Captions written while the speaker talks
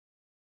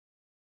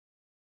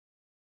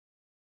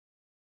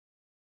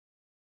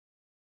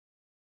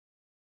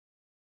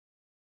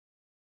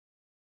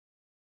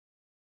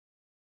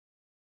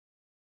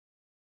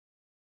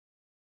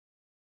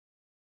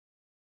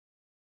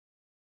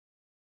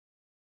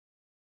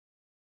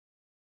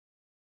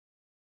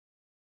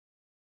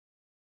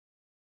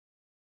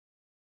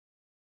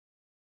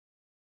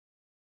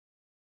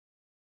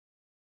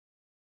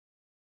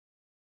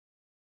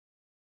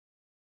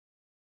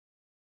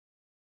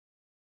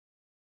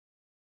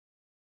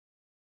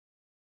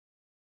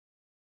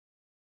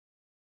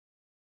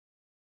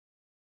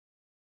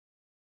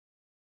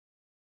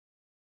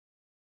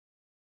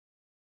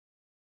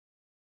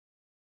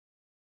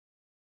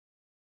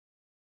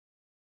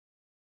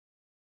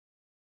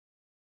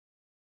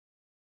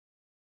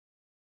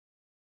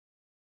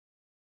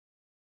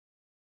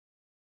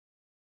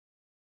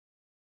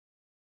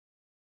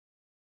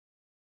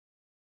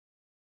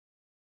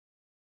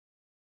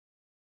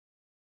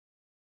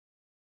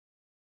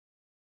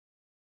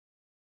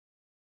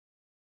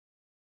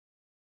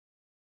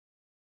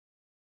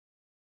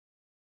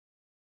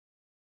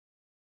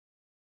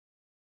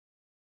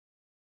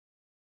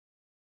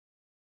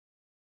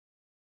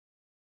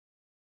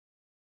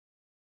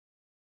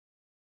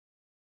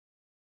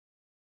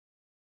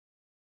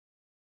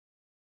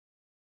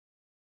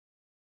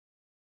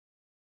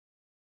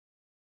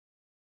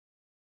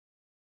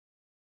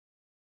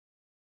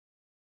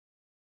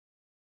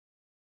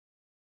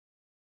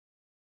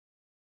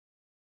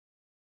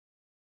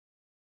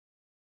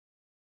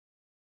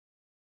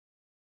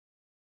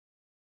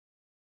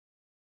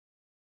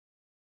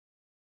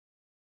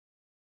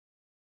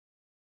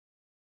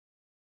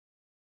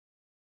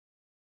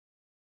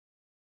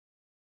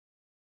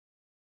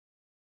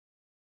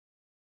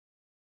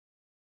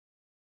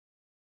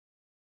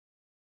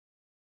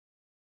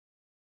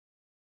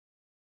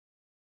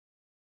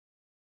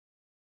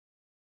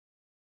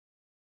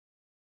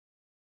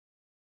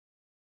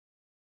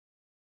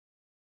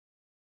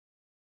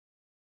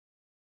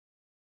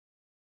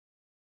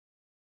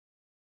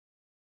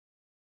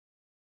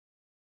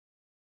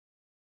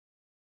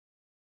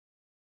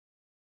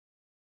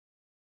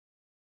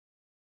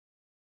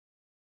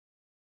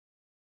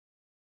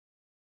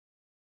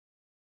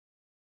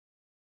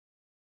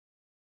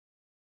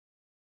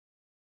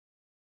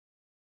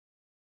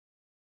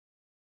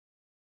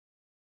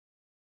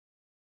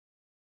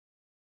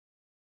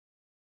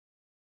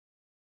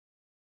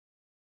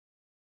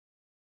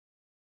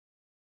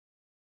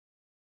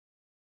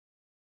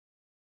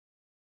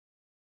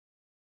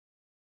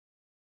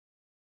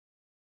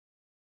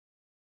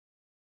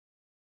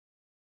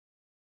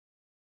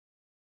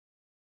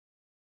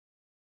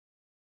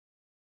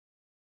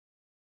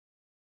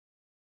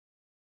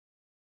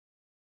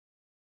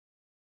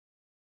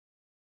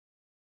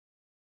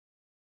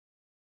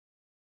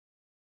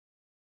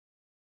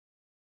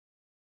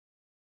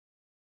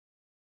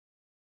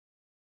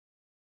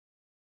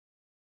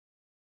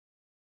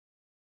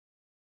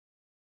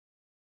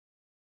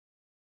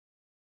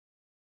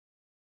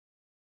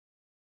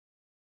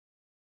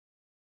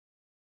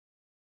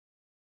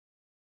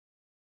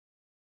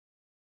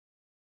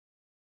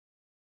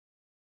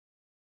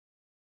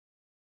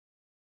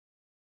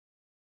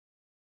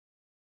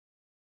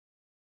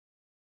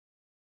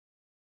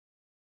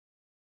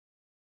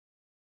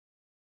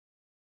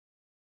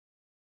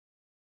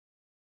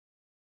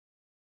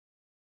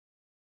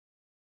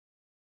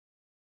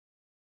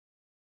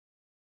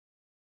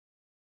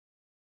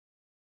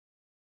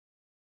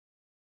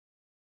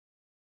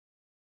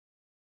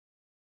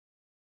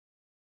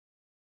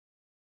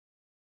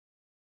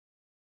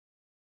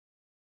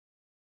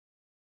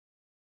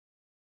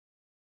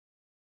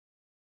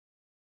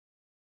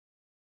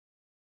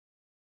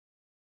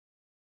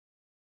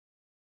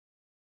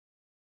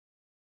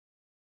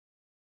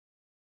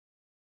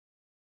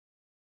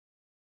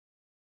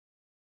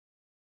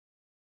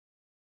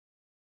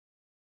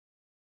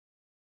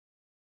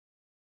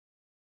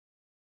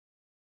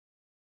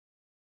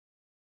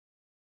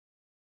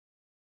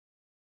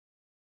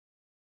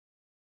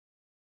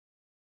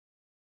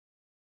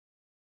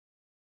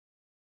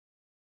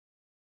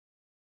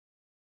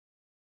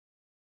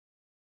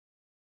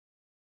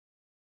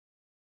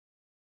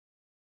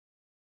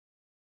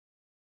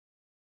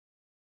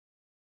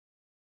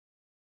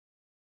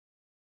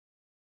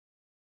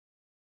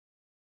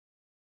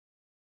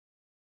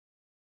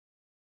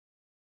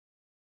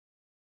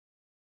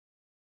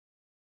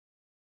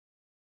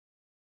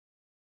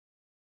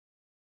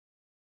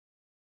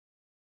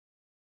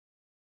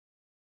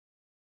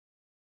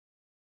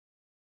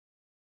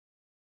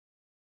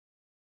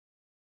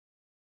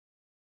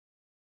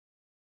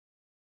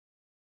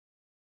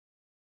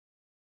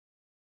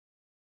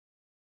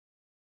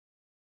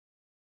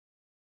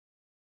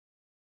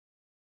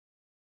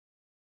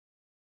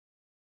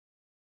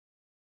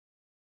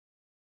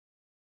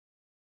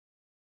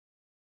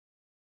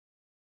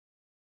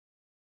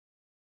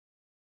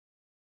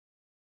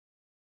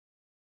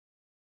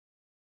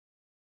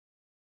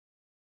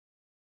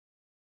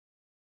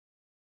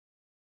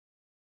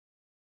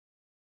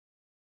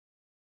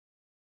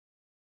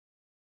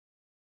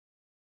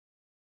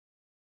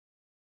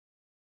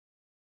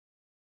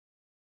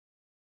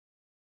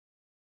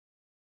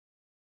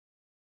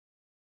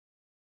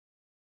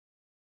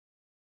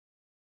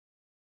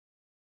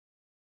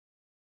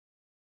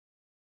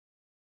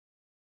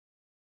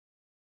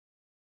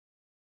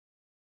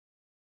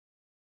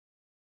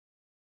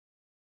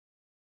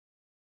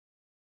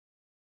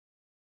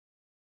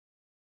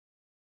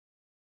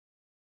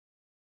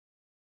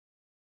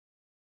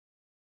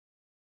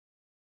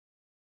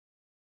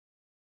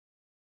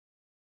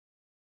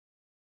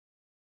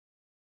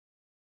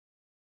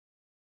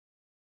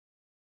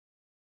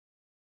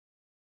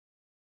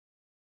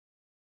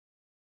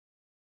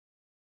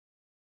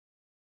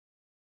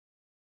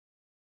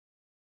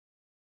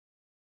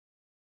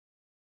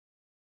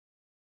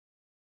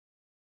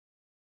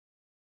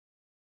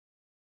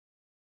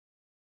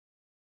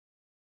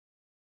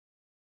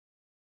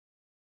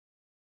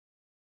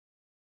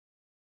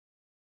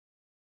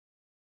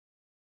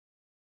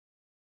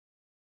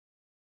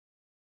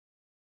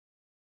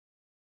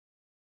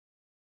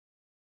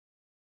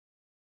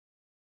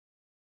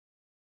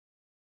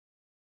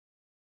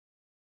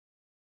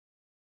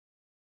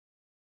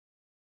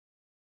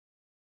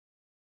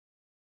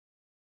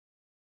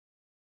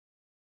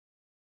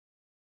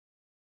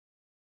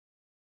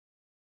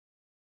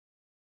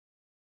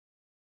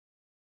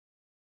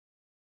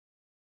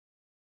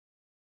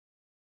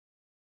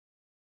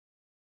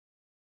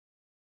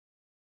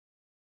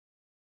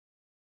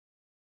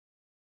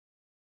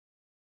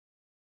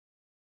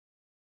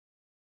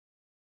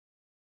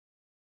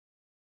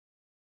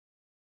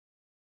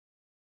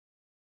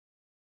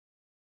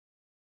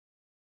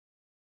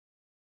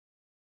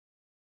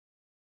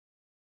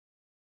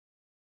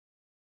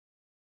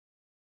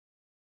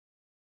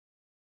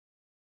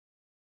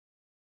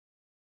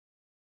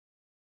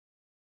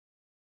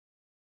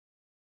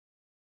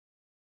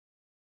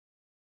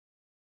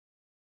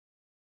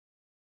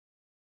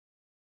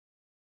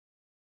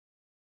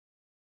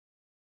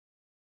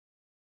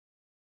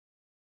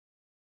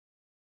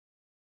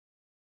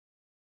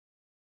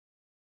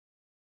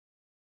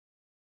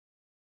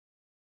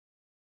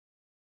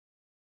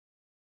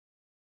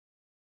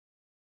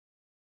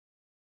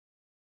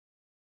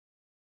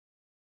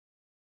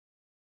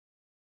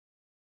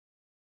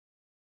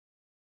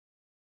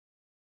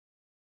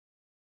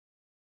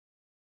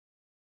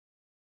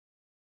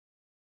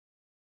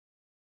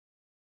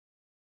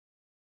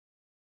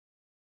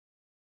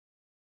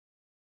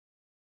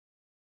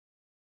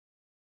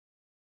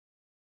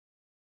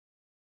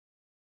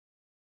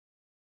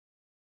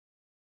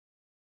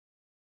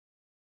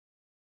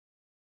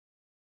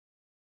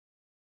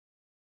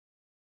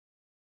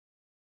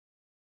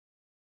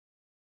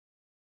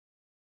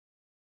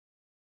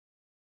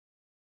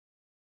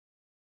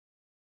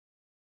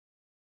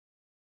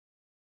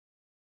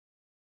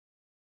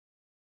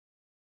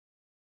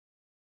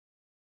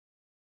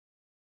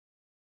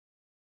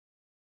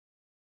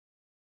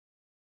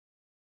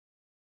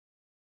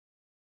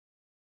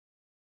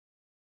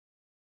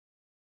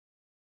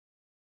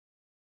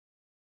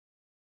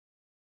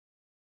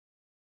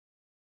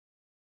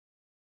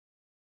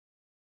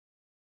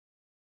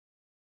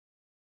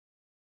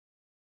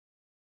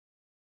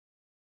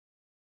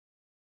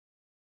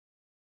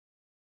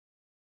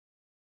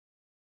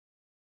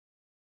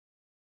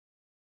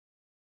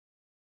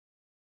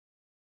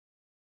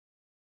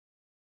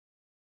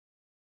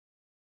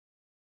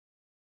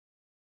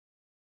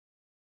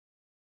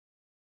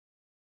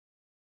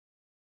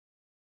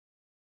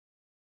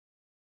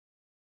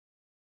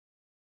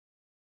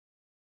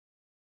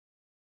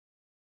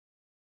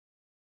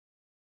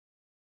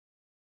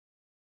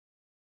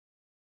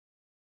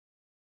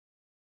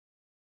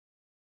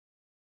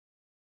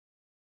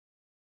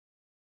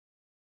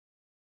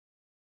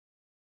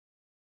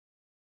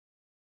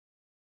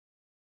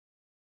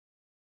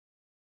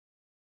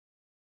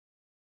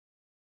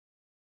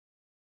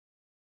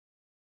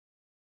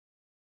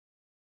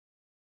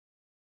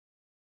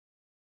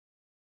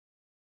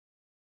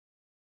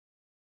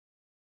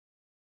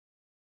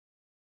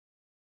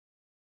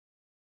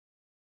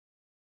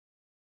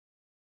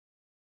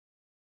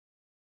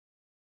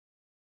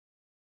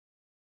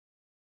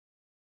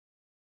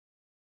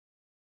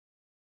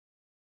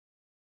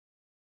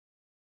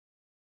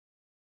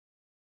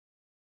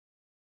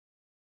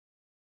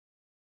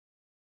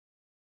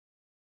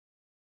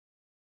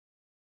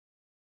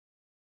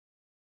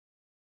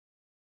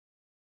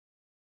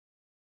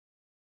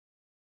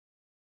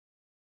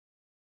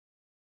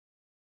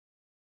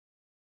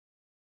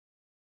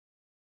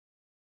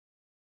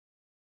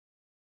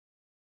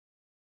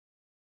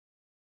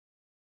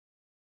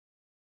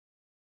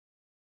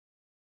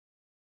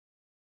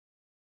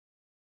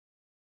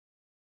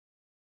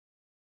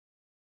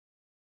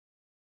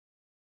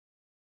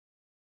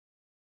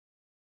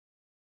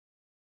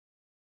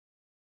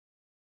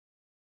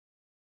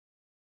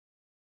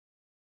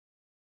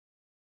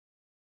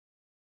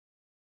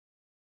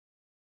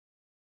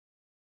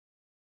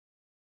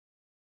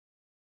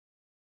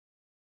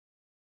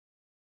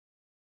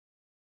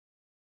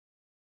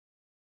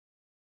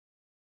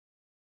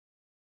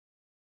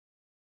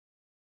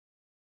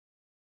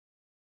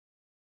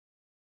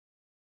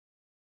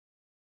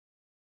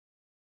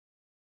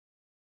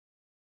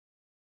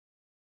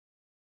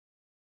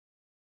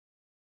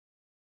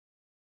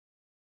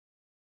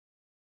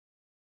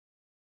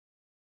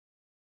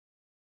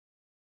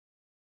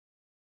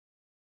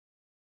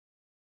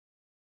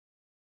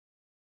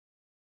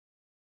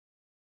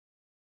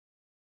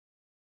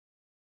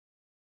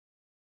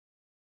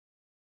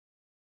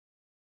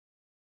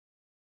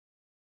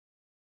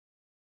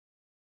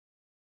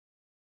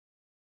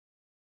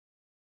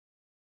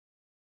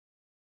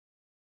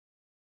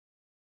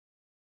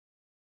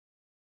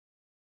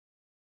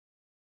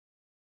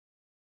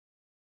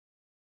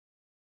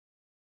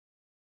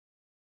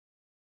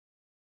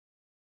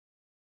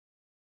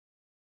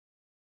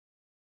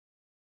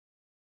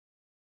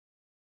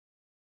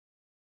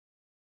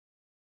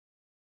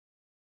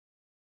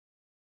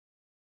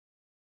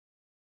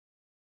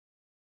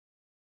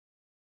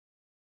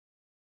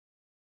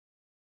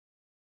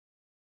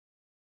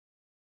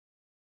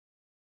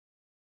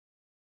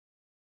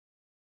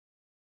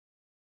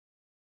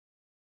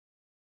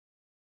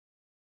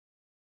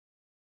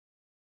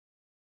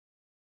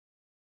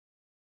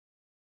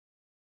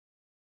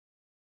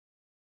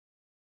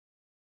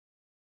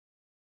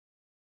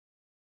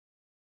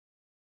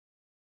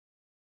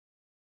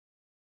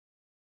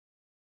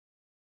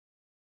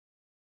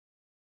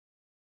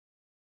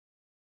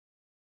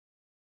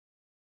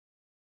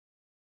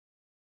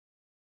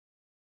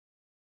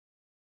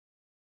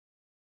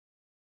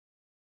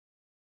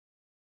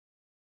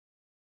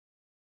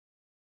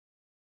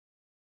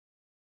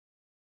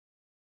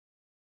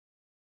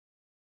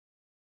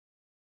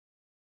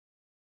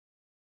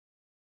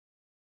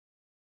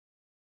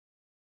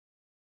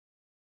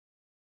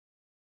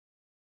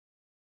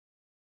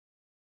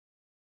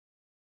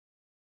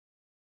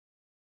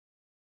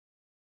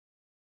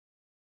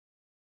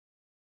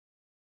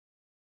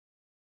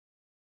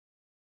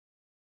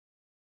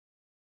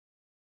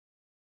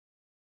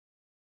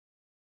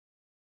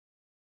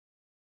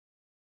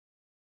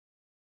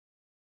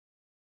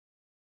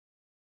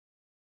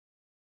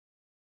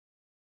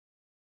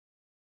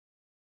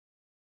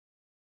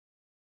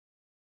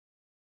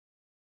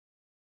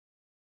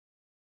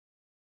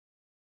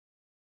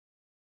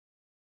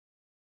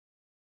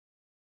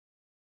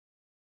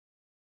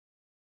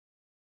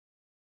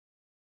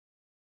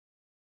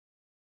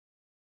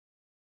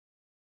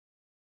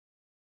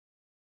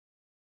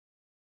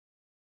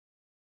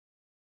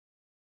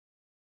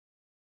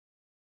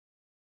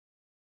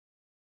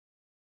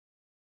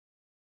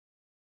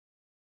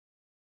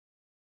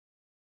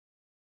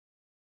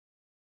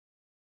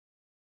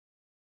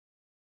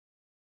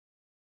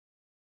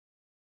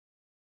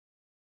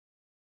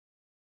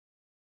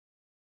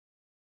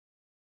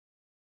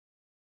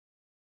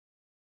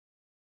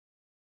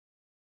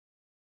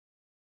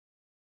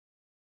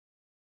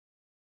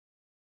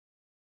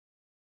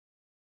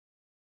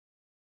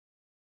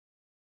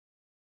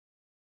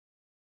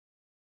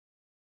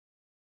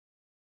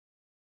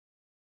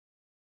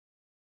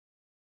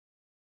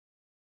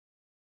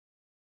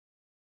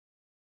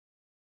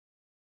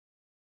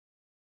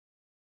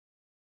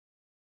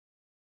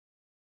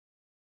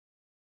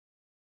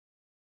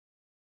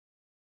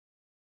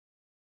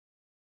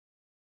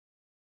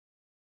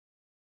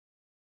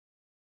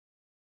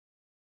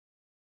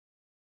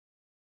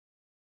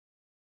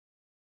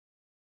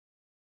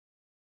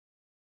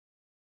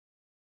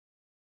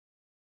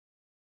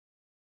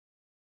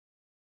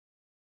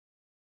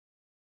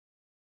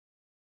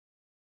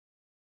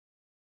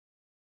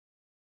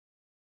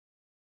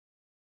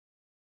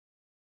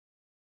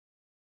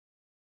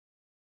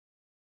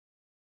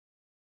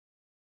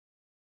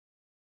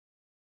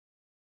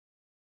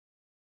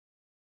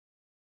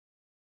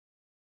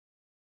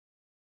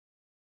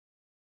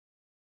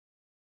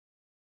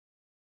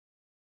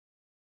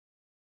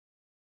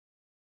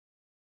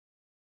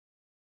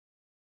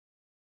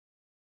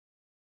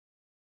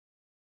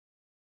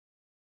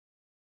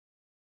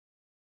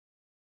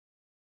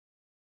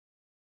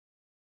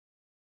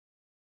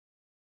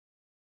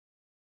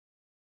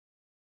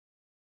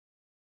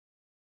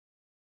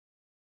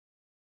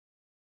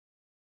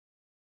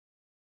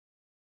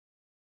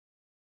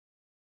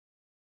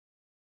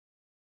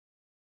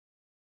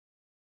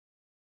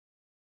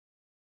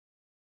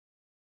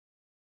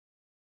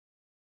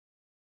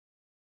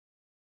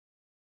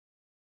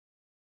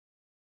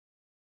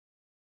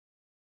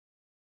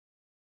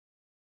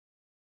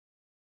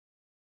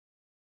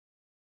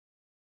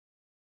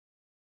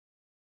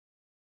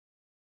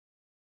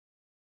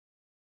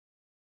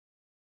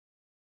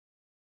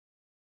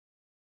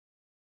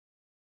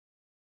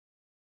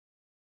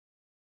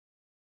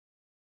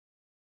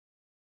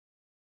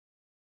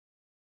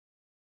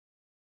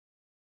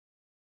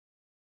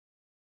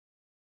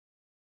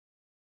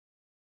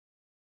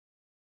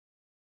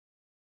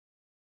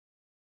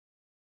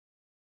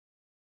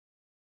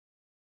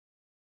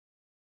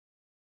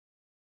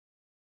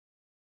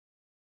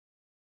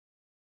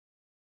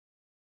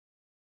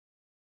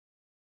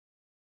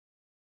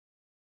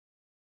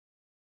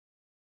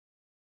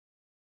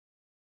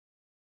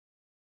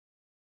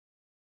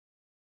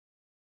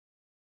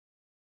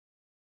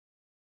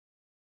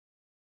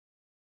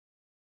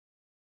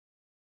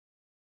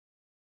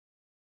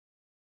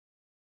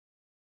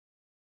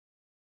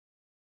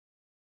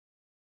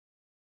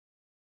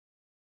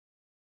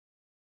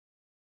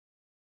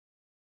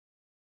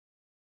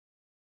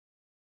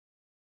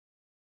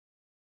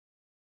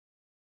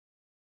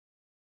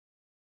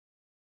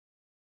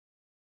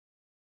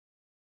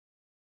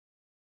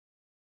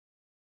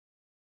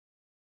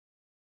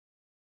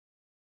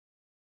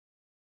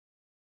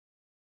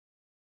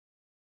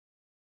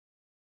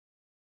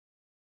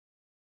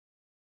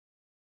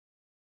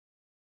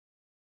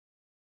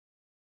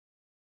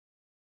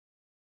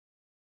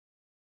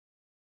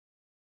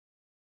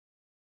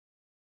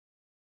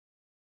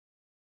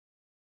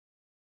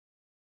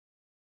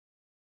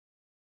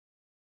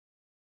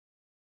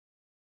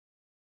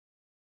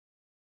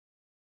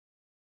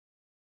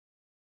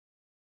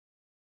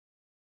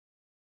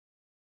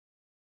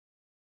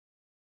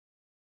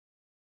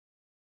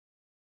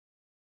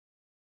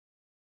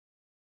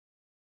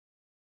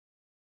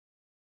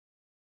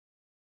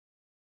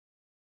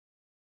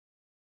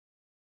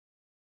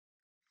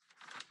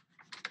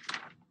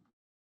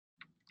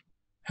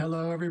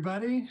Hello,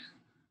 everybody.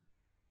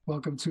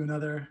 Welcome to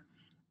another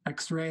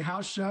X-Ray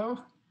House Show.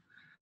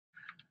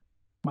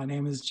 My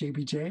name is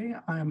JBJ.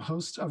 I am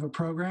host of a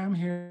program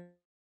here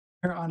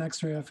on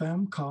X-Ray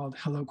FM called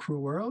Hello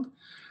Cruel World,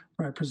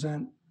 where I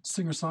present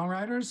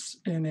singer-songwriters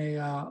in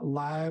a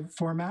live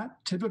format.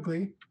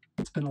 Typically,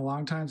 it's been a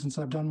long time since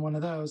I've done one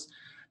of those.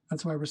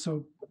 That's why we're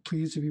so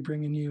pleased to be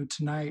bringing you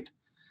tonight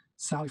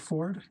Sallie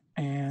Ford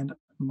and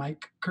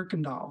Mike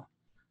Coykendall.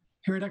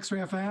 Here at X-Ray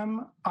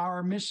FM,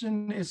 our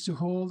mission is to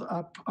hold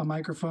up a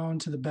microphone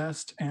to the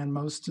best and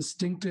most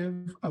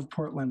distinctive of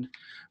Portland.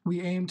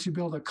 We aim to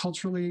build a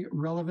culturally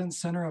relevant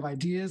center of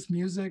ideas,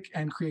 music,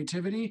 and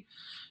creativity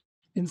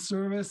in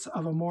service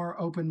of a more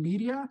open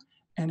media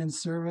and in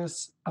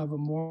service of a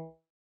more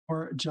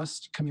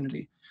just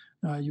community.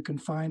 You can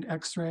find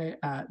X-Ray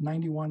at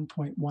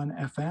 91.1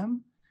 FM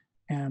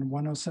and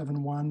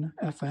 107.1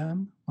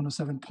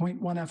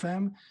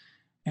 FM,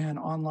 and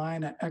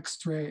online at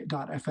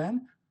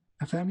xray.fm.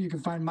 You can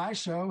find my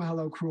show,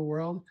 Hello Cruel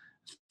World,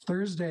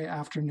 Thursday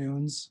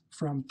afternoons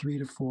from 3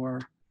 to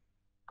 4,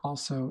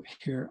 also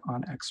here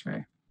on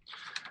X-Ray.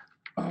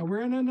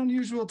 We're in an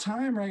unusual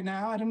time right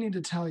now. I don't need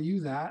to tell you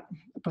that,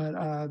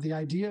 but the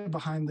idea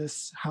behind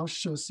this house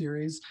show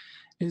series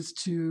is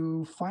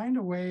to find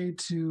a way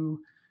to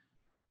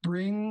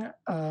bring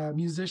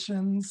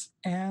musicians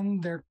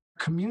and their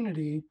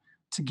community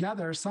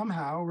together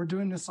somehow. We're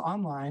doing this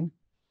online,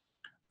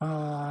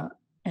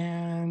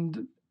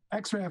 and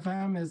X-Ray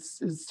FM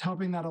is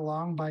helping that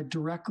along by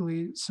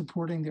directly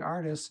supporting the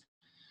artists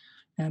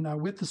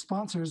and with the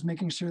sponsors,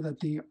 making sure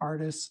that the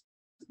artists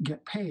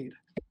get paid.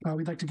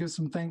 We'd like to give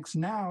some thanks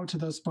now to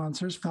those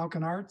sponsors: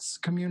 Falcon Arts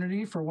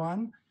Community for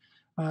one,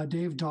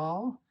 Dave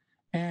Dahl,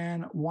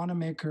 and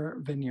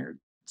Wanamaker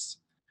Vineyards.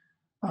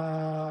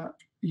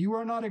 You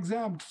are not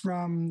exempt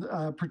from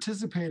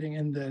participating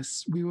in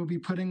this. We will be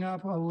putting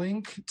up a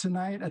link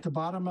tonight at the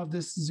bottom of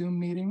this Zoom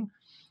meeting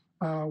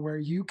where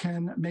you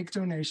can make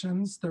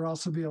donations. There'll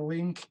also be a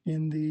link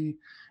in the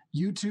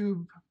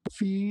YouTube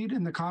feed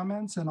in the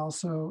comments and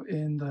also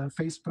in the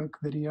Facebook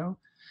video.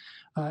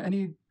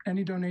 Any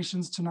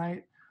donations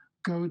tonight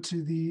go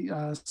to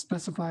the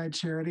specified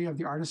charity of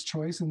the artist's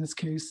choice, in this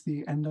case,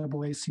 the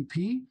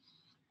NAACP.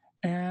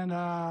 And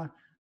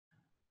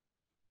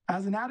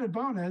as an added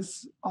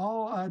bonus,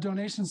 all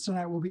donations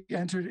tonight will be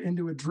entered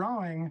into a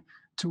drawing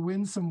to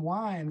win some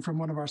wine from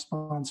one of our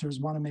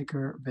sponsors,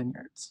 Wanamaker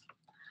Vineyards.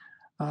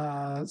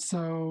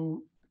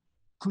 So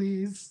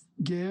please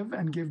give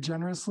and give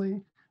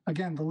generously.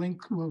 Again, the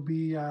link will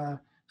be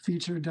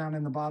featured down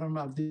in the bottom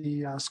of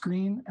the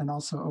screen and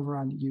also over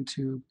on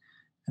YouTube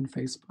and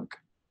Facebook.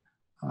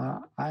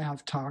 I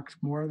have talked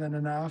more than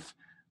enough.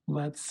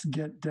 Let's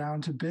get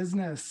down to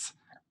business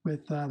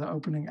with the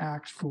opening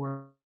act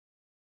for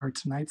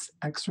tonight's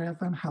X-Ray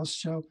FM house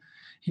show.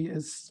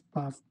 He's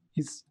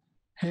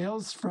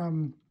hails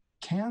from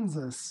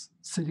Kansas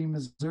City,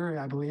 Missouri,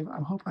 I believe. I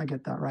hope I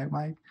get that right,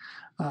 Mike.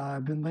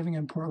 I've been living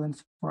in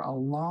Portland for a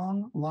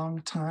long,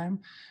 long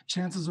time.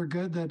 Chances are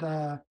good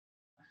that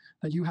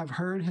you have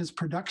heard his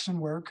production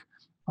work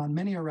on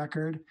many a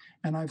record,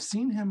 and I've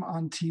seen him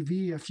on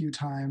TV a few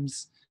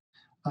times,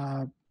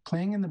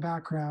 playing in the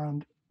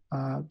background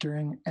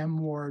during M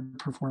Ward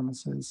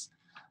performances.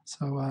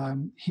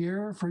 So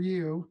here for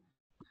you,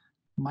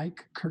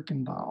 Mike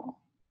Coykendall.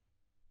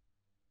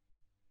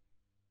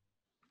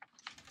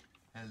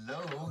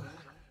 Hello.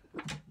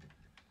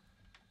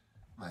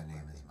 My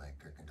name is Mike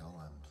Coykendall.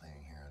 I'm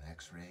playing here on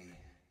X-Ray.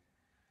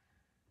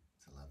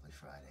 It's a lovely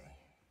Friday.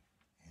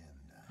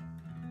 And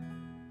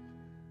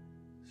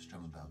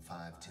strum about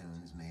 5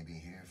 tunes maybe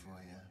here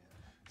for you.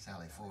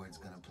 Sallie Ford's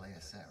going to play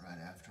a set right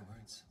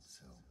afterwards.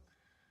 So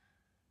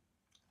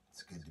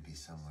it's good to be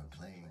somewhere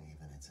playing,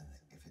 even if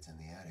it's in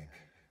the attic.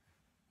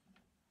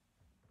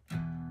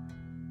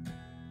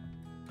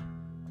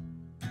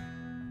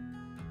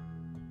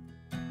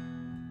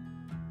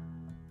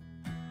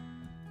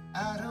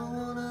 I don't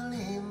wanna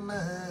leave my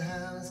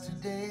house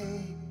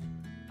today.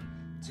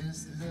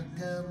 Just look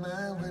out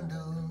my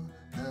window,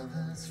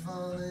 lovers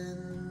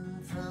falling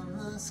from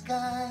the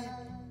sky.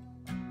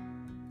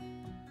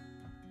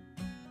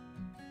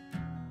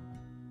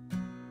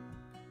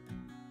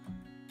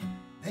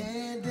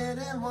 They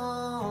didn't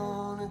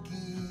wanna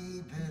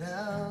keep it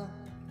out,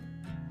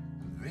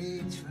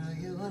 reach for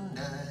you and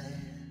I.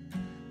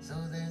 So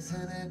they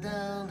sent it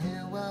down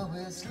here while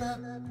we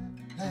slept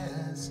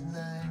last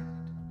night.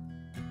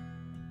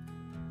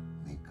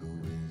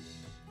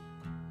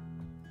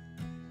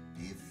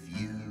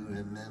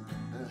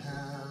 Remember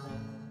how?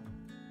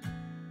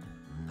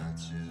 I'm not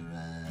sure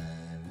I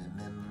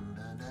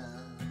remember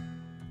now.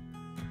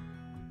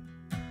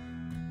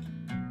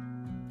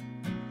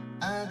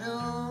 I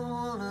don't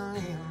wanna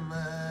leave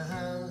my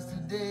house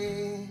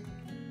today.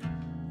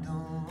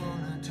 Don't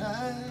wanna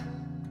try.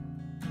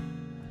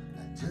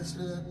 I just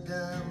looked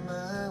out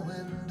my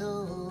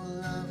window,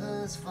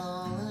 lovers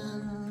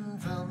falling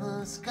from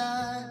the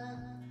sky.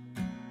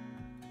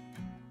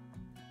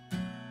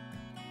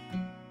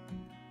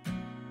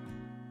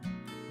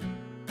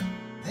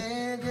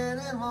 They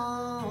didn't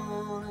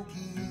want wanna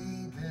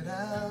keep it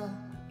out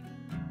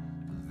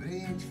of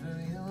reach for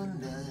you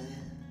and I.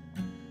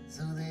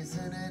 So they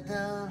sent it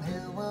down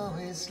here while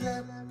we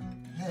slept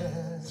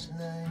last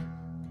night.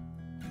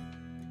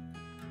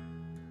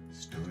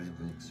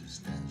 Storybooks are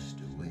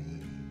stashed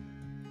away,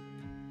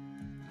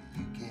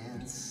 you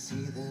can't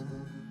see them.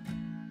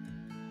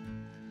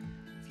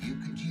 If you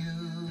could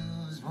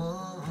use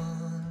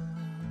one,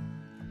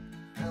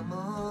 come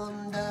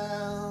on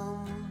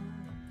down.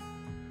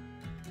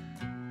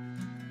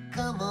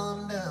 Come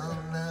on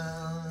down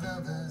now,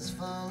 lovers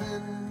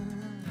falling.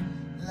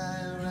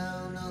 Lie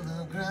around on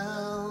the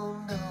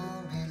ground,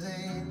 don't be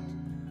late.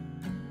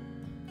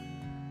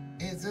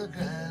 It's a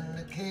grand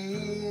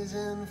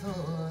occasion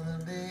for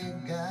the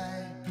big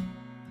guy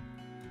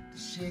to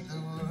shake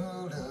the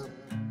world up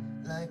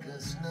like a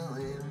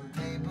snowing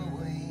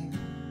paperweight.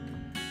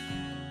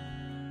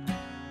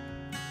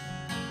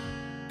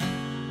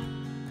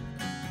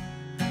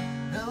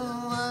 No,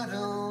 I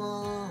don't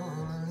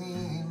wanna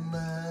leave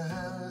my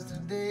house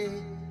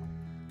today.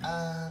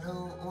 I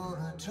don't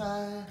wanna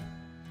try.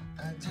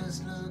 I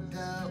just looked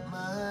out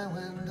my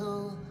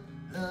window.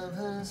 Love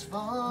has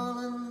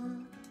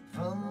fallen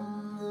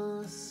from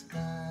the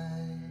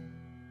sky.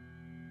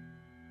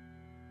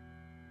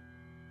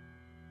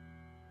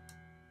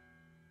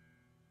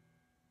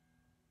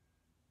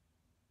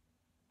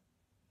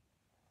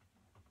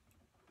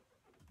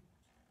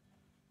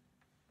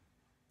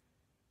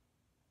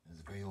 It's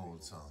a very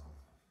old song,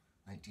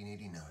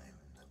 1989.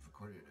 I've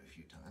recorded it a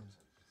few times.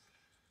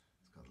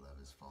 It's called Love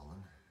Has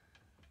Fallen.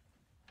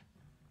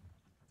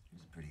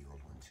 Here's a pretty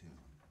old one too,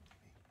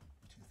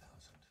 maybe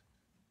 2000.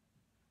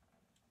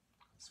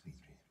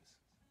 Sweet Dreams.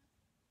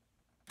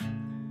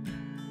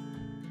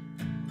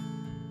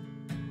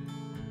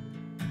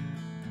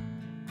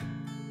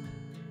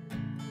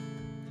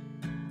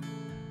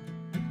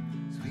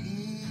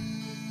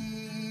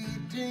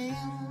 Sweet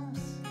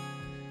dreams,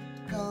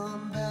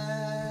 come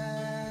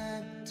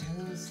back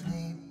to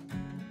sleep.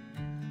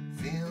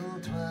 Feel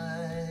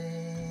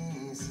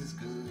twice as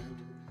good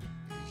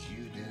as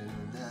you do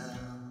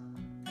now.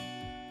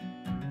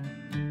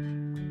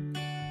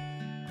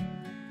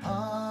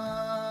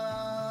 Heartbeat,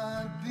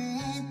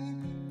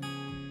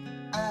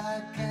 I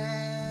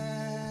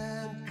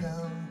can't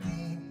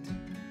compete.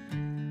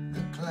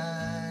 The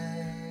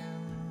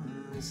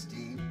climb is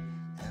steep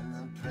and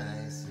the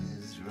price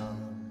is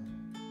wrong.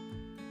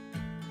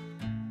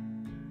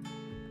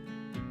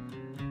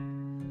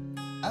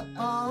 Up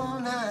all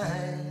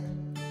night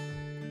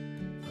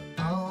for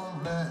all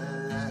my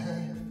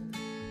life,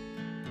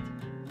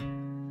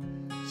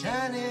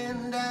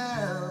 shining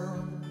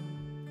down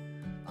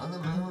on the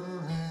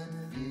moonlit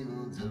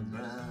fields of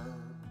brown.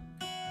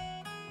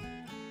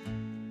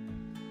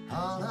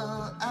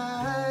 Hollow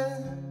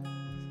eyes,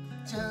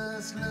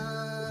 just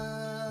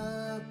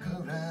look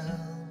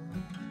around.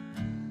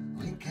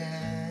 We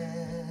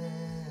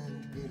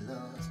can't be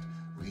lost,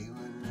 we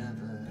were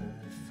never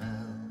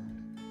found.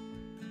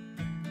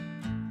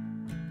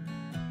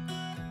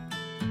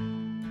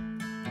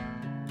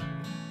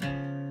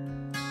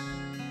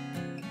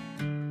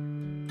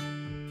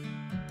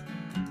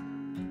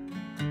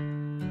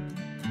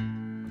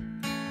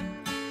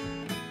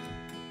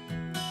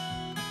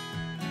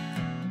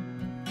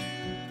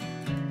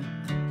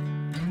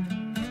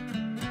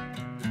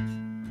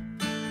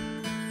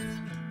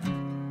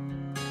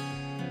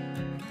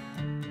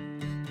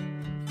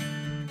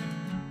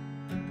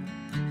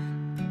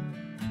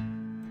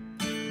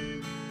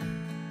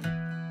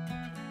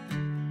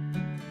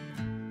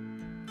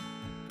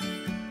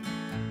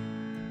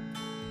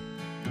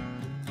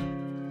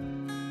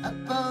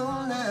 Up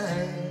all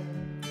night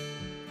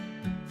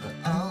for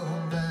all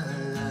my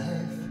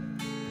life,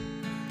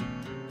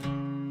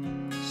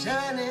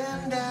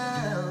 shining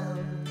down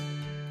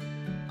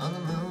on the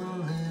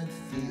moonlit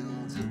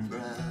fields of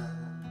brown.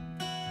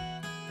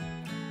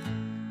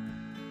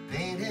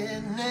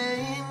 Painted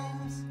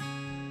names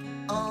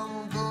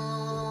on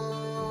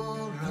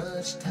gold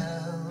rush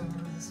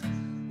towns.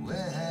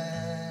 Where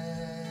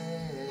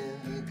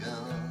have you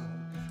gone?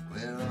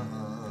 Where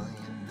are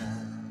you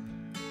now?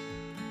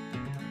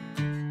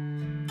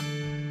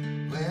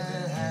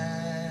 Where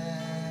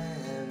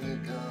have you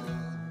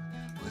gone?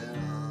 Where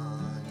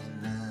are you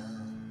now?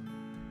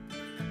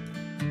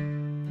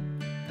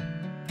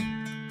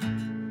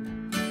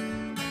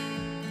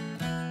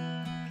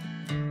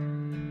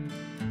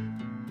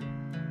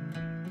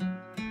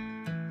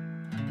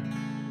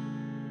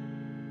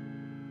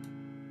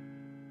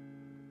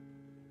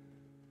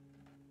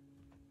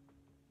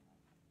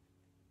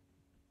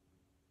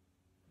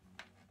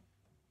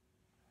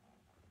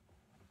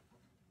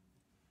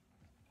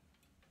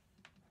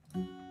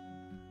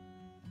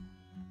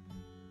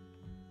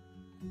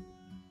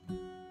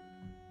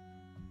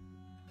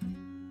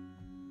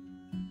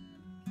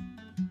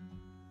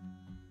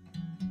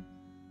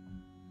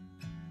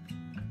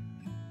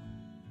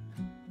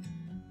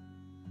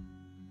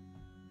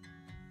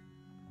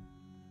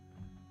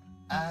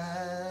 I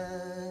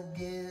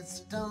get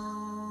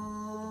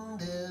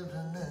stoned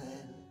every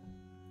night,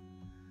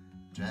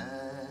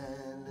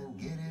 trying to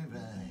get it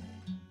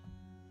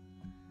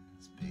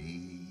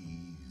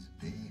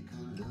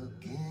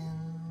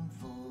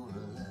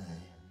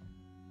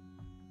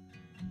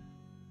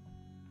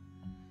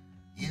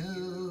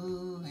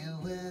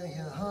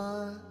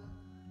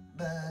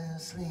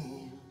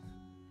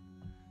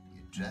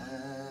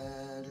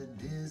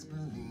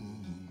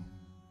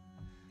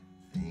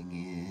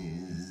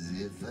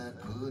I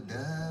could,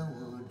 I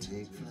would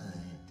take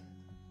flight.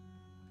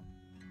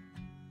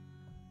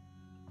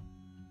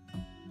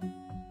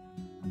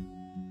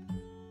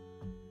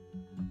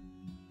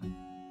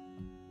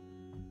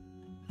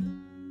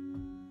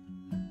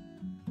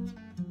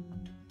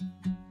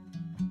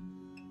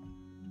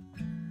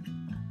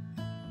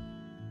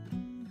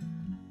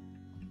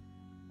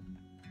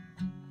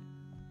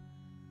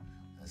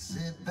 I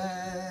sit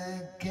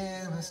back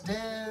and I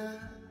stare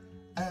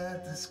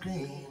at the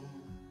screen.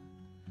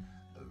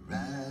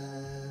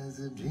 Rise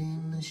a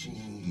dream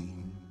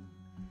machine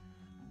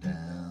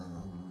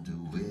down to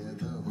where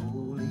the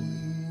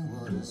holy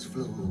waters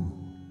flow.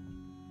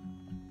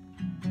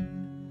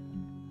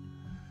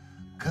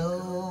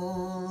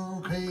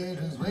 Cold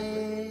craters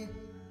wait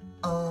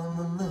on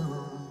the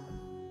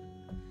moon,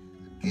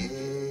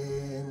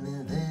 get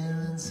me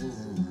there and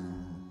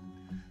soon,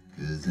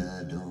 'cause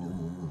I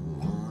don't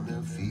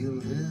wanna feel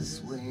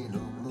this way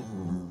no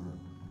more.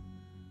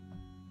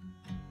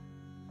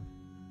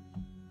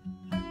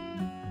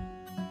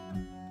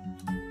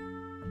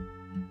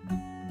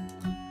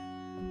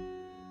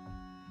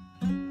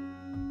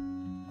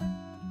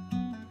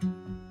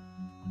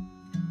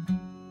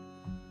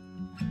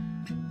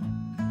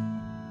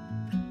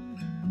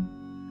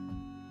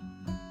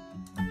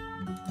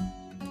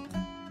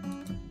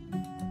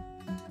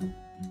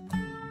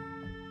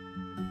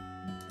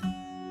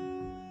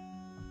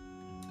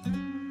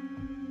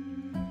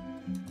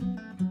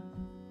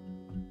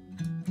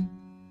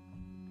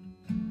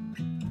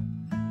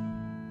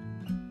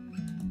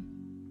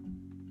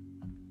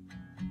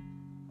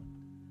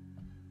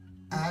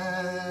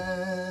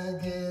 I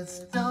get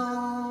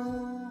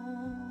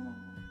stoned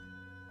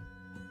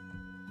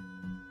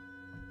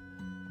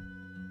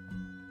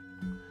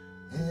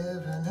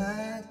every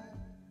night,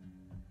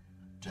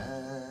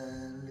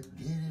 trying to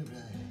get it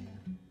right.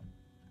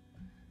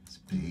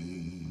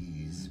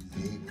 Space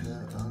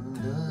picker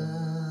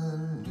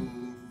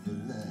underneath the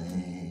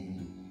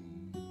light.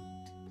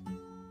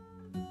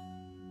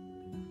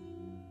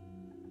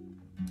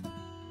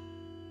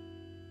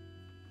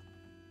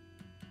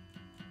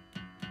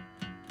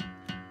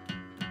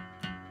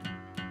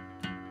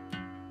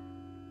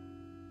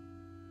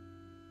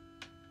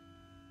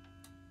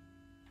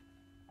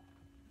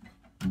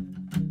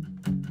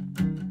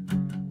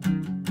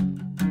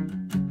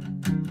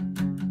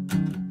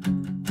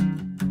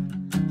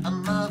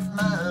 I'm off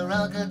my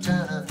rocker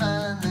trying to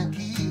find the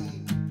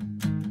key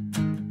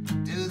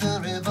to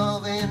the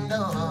revolving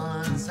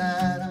door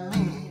inside of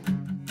me.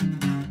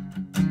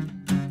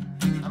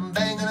 I'm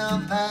banging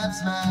on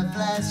pipes, my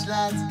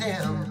flashlight's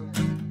dim.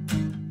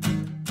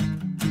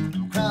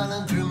 I'm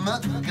crawling through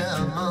muck,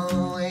 I'm all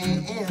the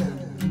way in.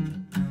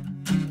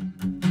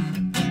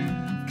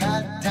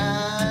 Got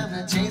time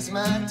to chase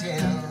my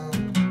tail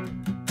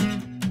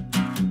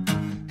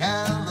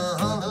down the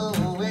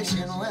hollow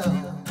wishing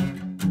well.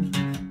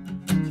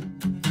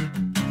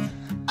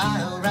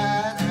 I'll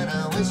ride and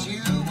I wish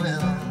you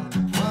well.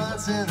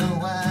 Once in a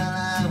while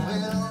I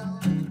will.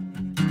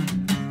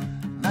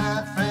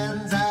 My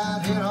friends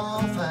out here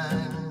all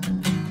fine.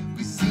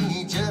 We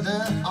see each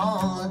other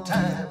all the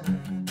time.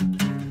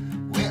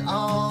 We're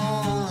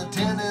all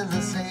attending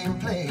the same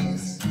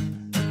place.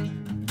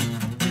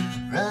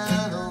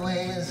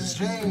 Runaways or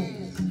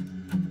strays.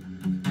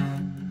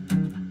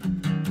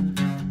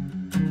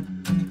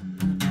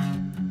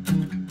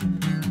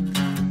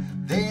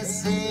 They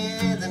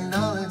say that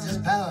knowledge is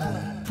power.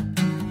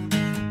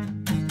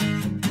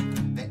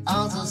 They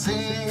also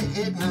say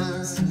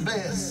ignorance is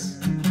bliss.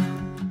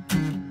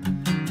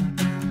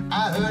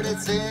 I heard it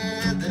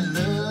said that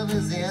love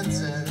is the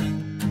answer,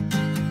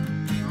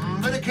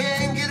 but I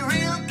can't get a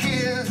real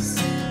kiss.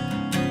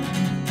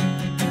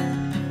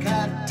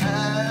 Got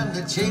time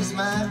to chase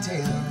my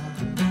tail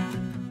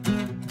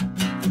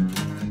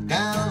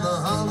down the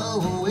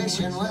hollow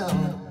wishing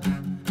well.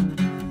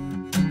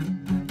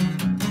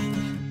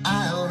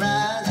 I'll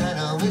ride and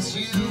I wish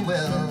you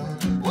well.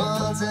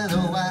 Once in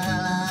a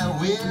while I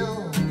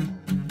will.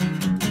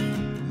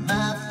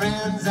 My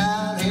friends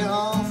out here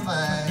all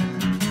fine.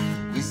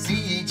 We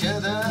see each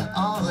other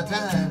all the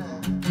time.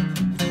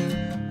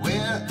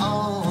 We're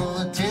all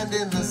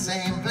attending the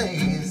same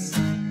place.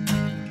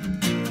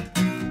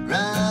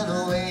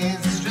 Runaways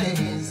and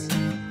strays.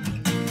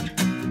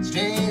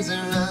 Strays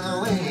and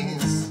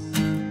runaways.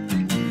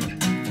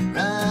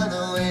 Runaways.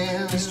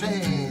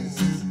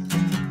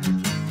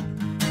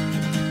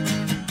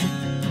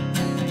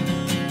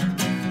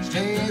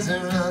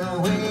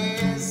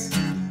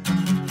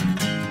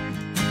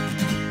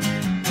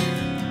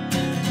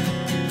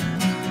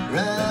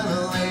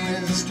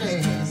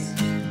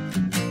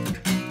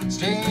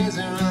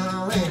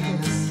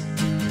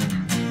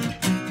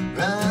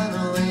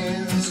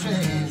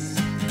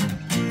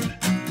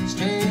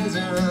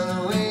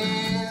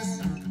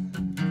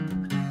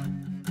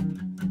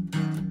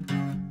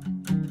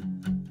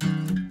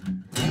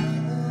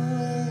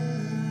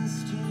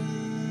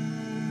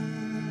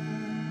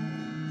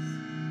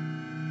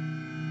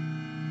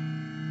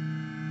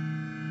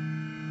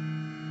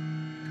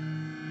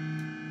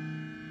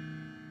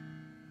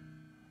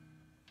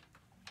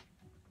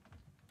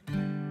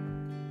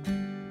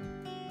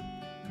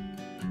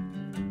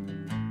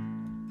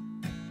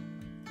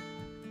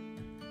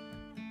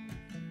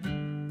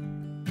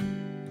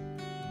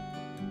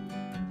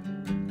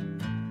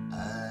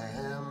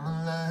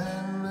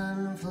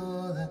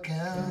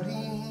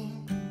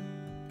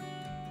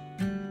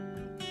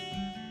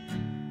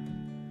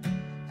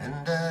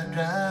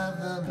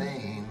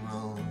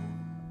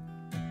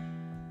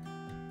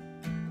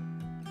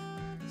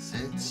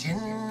 searching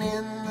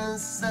in the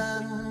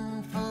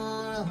sun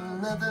for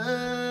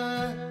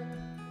another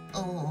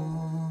overload.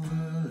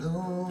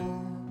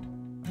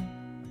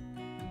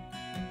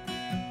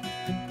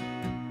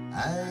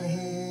 I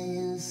hear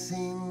you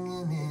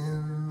singing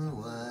in the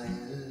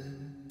wire.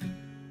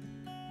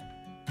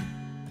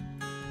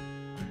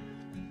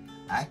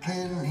 I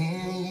can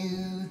hear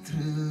you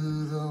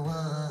through the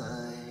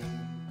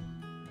wine,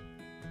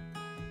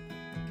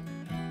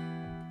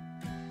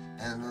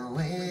 and the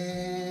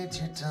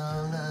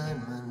Wichita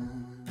lineman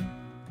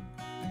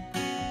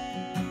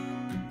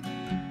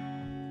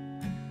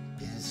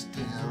is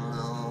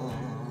still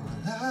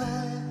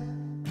alive.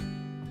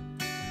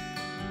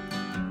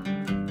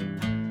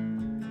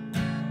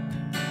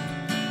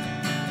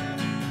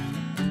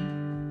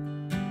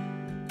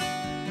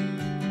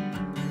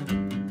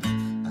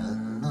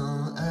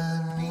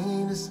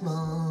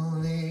 Small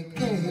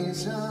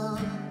vacation,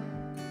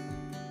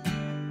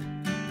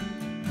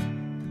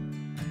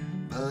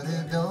 but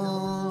it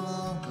don't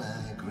look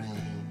like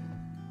rain.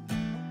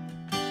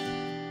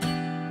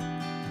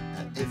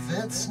 And if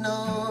it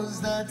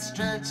snows, that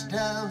stretch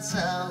down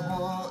south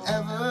won't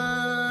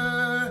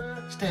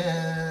ever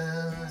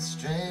stand the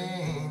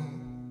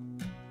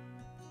strain.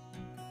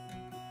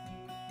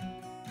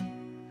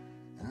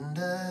 And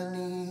I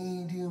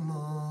need you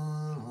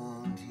more,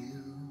 won't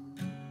you?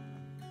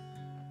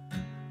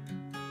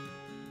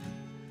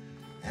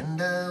 And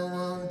I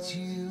want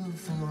you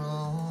for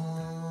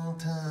all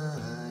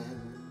time.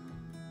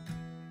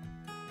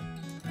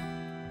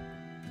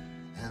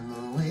 And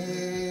the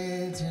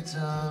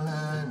Wichita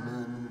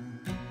lineman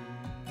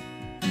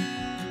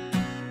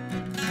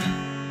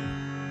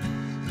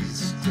is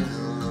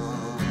still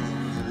on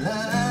the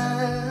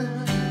line.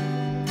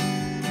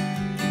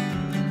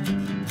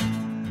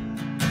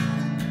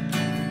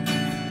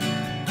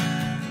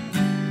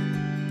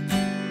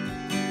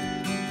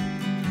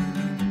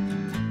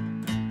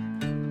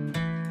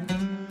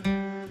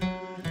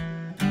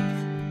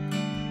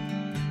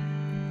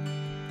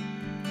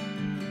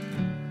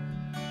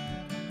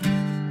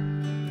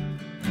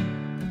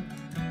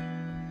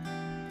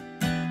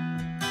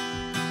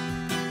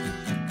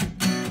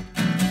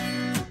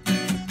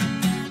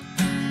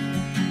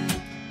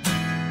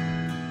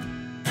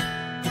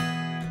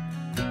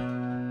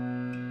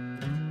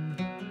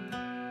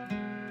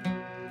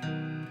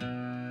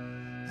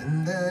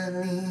 And I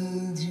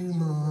need you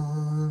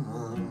more,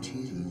 want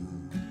you.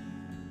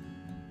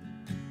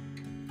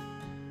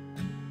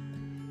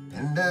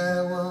 And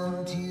I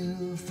want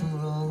you for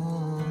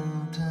all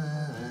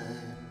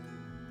time.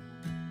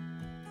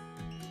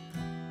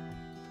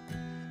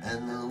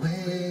 And the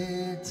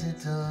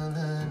Wichita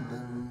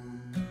lineman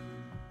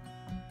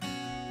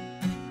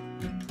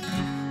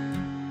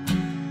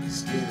is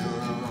still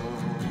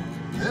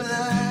on the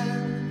line.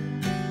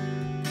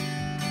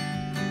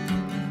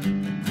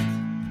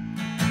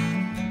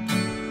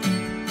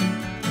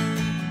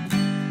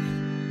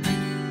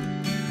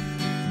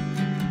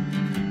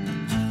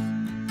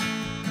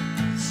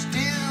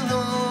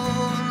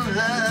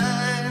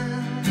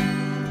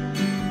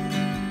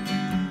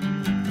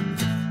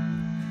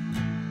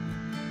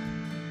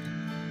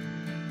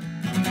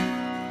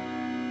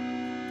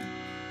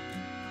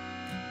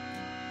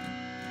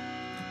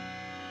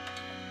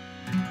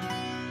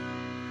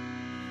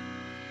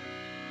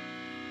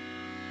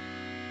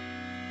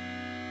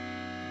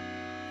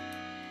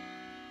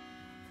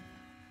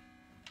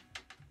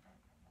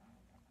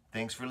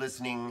 Thanks for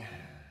listening.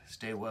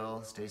 Stay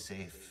well, stay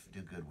safe,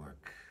 do good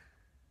work.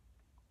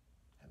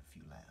 Have a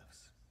few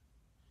laughs.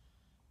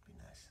 Be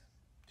nice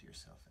to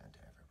yourself and to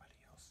everybody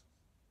else.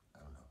 I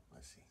don't know,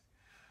 let's see.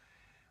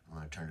 I'm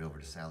gonna turn it over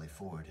to Sallie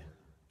Ford.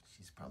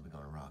 She's probably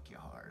gonna rock you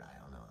hard. I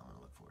don't know, I'm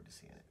gonna look forward to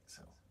seeing it.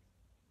 So,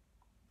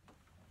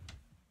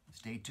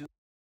 stay tuned.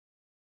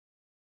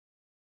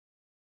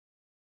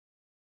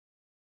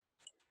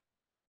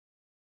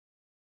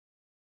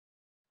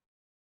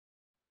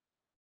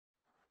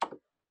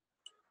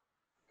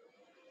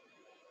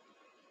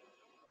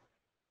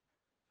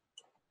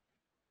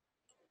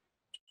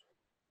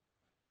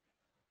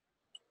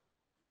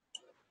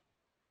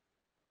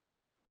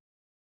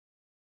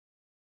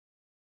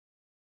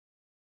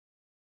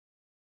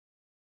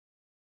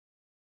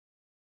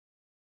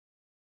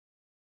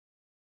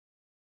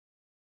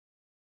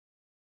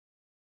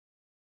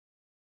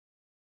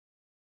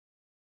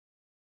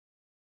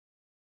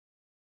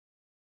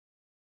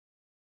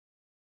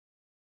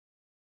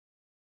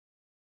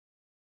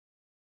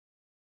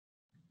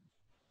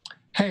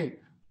 Hey,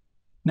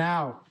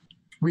 now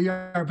we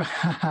are,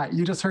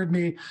 you just heard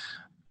me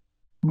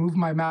move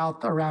my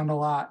mouth around a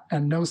lot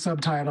and no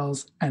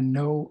subtitles and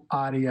no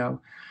audio.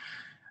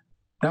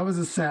 That was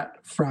a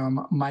set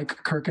from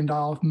Mike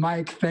Coykendall.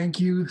 Mike, thank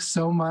you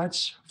so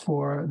much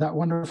for that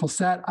wonderful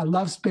set. I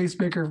love Space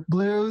Baker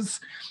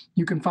Blues.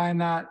 You can find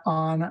that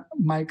on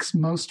Mike's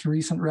most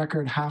recent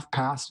record, Half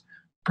Past,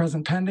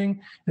 Present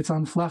Pending. It's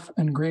on Fluff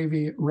and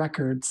Gravy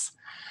Records.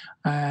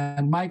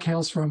 And Mike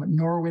hails from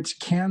Norwich,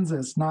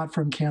 Kansas, not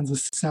from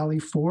Kansas. Sallie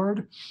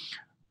Ford.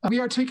 We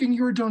are taking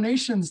your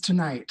donations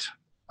tonight.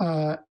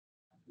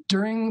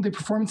 During the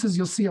performances,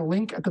 you'll see a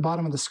link at the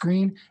bottom of the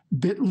screen,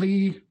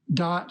 bit.ly.X-ray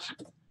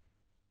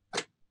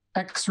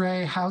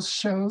house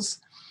shows.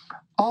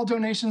 All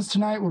donations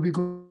tonight will be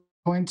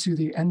going to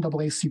the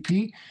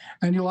NAACP,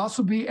 and you'll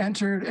also be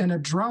entered in a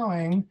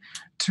drawing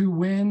to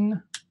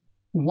win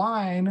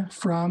wine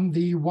from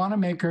the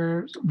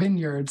Wanamaker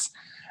Vineyards.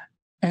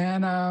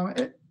 And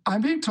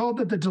I'm being told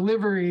that the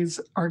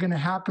deliveries are going to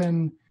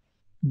happen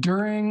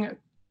during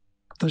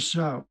the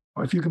show,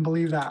 if you can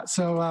believe that.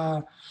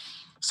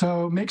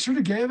 So make sure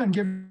to give and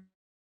give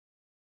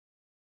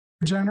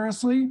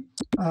generously.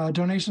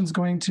 Donations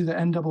going to the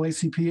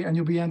NAACP, and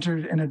you'll be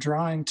entered in a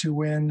drawing to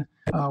win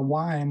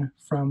wine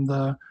from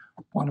the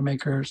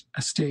Wanamaker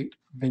Estate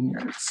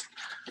Vineyards.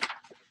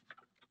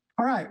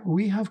 All right,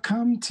 we have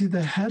come to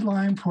the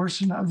headline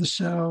portion of the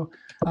show.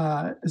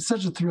 It's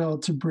such a thrill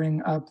to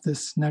bring up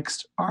this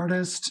next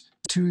artist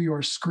to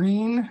your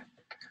screen.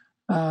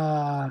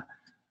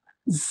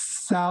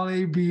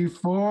 Sallie B.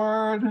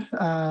 Ford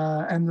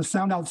and the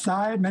Sound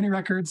Outside, many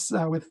records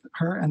with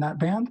her and that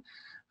band.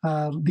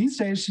 These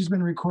days, she's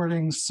been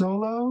recording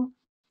solo.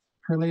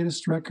 Her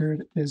latest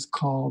record is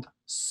called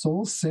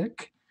Soul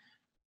Sick.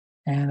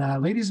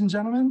 And ladies and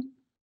gentlemen,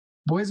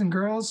 boys and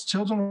girls,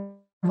 children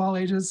of all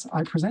ages,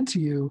 I present to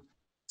you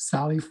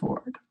Sallie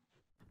Ford.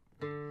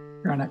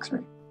 You're on X-Ray.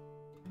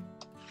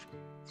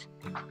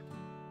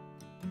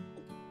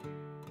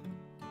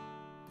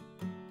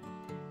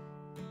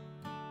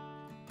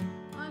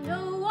 I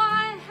know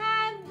I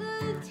had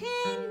the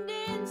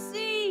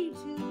tendency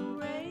to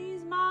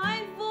raise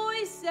my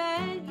voice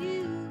at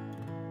you.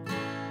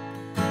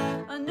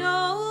 I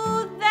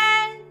know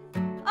that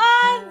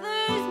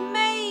others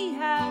may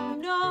have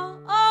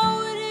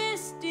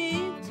noticed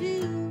it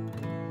too.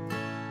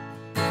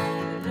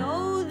 I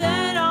know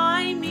that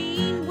I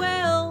mean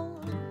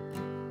well,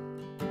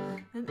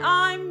 and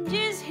I'm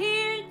just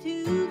here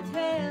to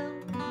tell.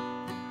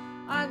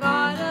 I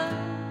got a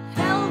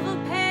hell of a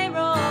pair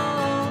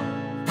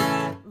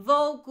of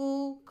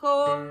vocal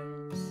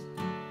cords.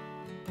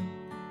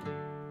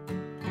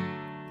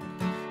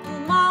 Well,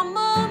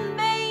 Mama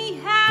may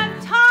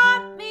have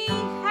taught me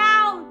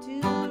how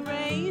to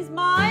raise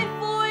my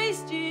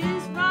voice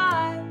just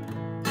right.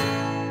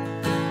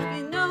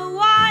 You know,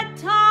 I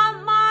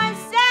taught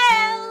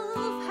myself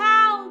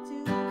how to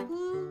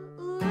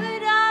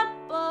put up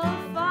a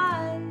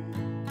fight.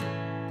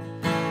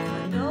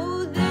 I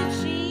know that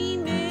she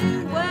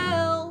meant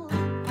well,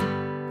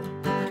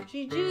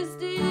 she just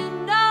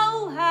didn't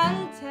know how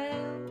to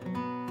tell.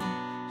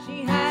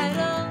 She had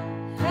a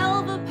hell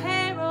of a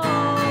pair of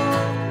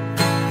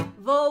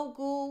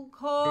vocal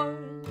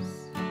cords.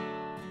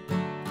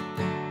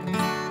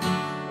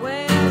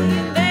 Well,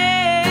 you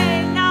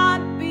may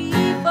not be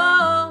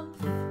buff,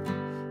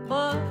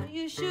 but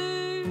you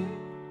sure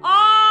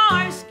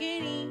are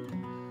skinny.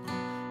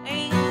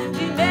 And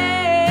you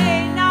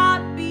may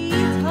not be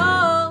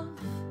tough,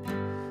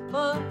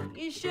 but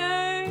you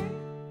sure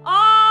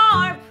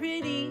are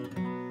pretty.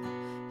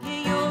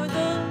 Yeah, you're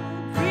the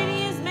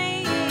prettiest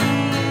man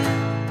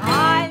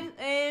I've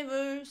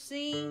ever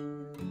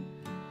seen.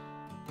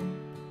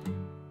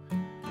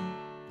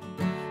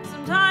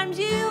 Sometimes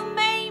you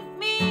make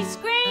me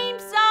scream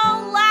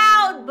so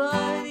loud,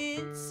 but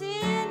it's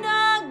in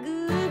a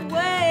good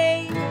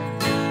way.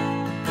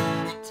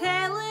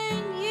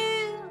 Telling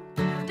you,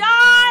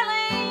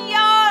 darling,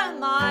 you're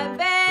my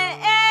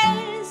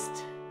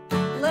best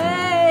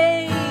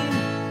lane.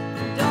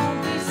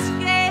 Don't be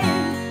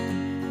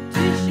scared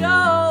to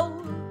show,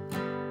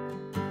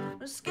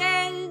 or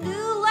scared to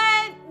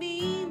let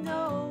me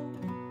know.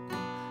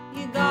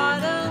 You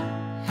got a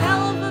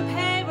hell of a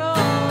pair of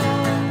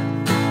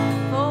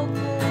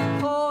vocal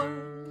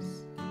cords.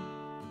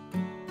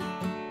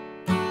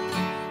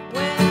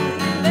 Well,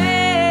 you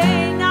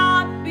may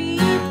not be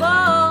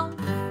buff,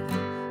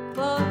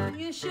 but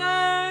you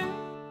sure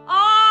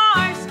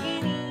are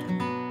skinny.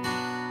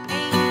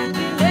 And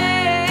you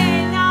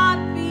may not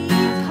be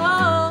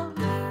tough,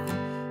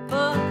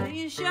 but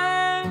you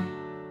sure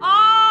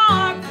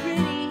are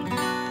pretty.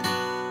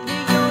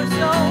 Yeah, you're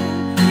so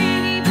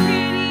pretty,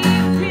 pretty,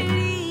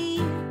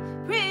 pretty,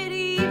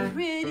 pretty,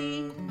 pretty.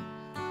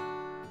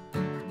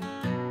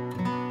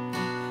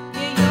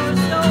 Yeah, you're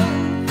so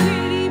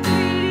pretty,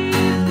 pretty,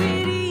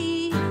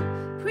 pretty,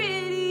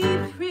 pretty,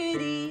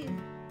 pretty.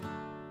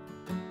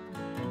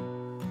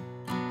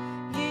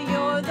 Yeah,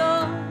 you're the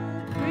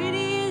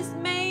prettiest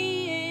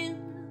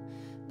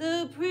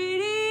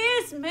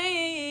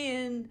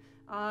man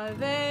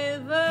I've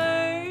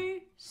ever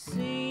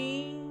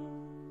seen.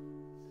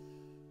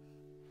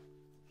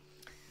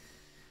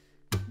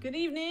 Good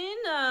evening.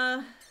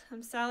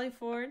 I'm Sallie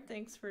Ford.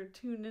 Thanks for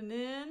tuning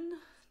in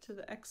to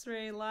the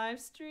X-Ray live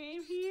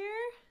stream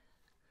here.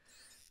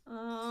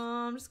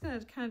 I'm just gonna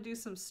kind of do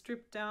some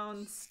stripped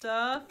down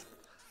stuff.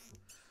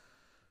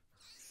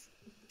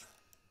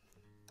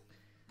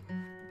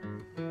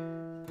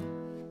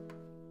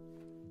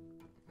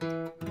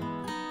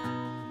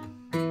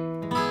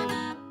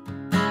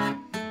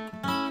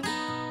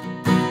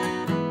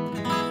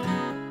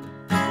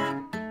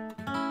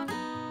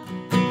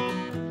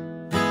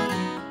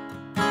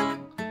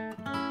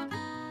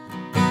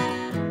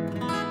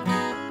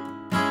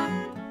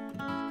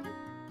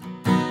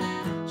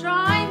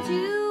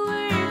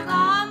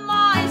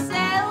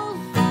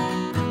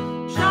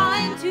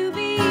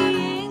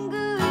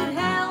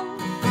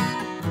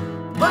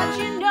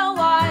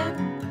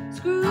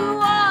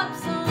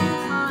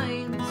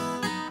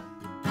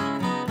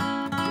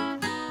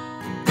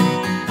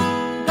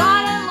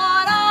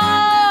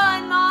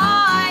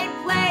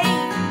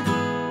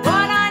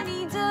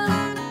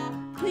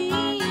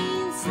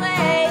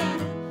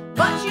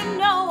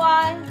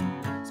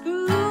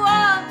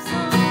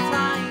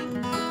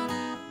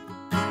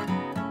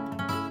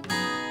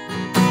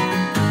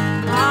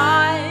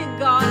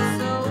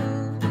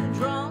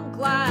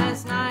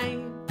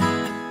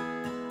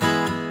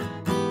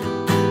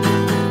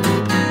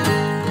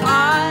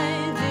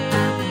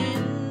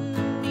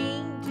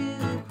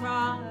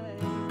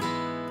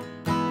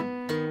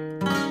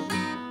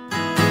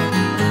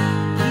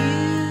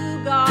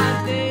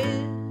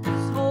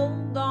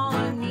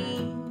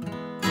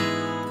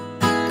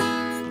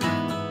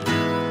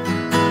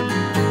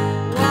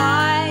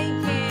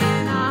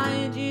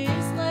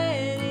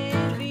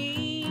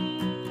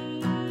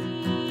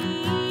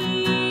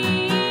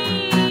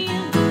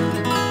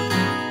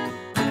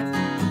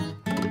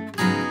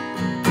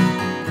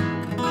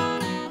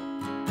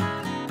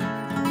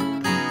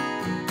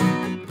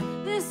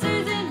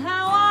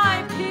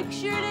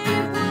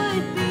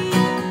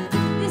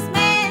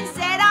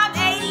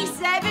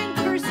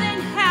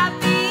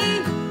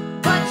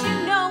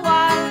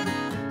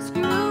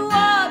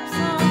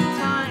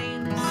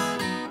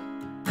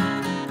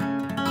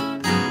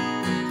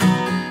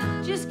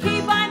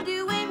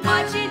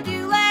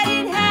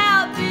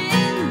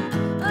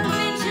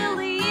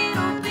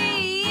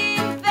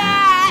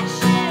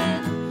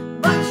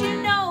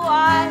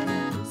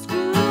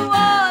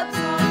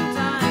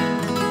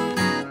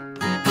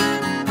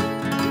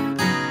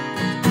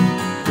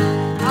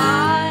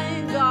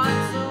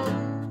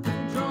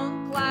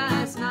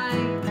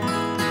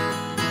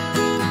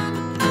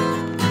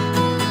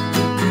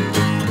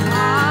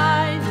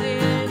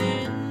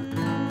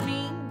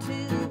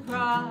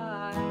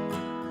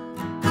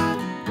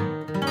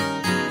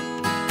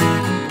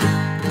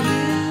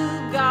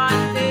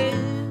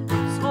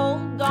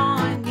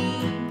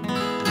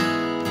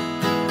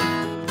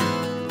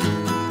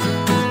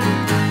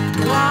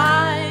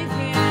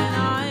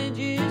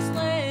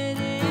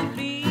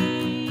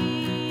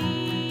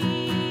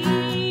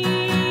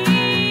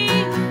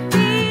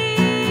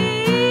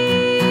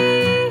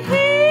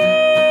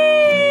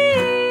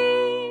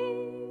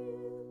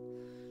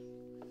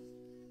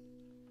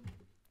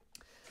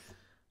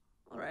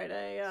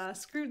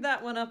 screwed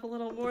that one up a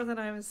little more than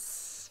I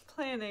was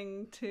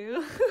planning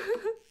to.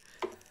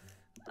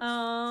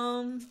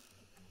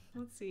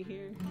 Let's see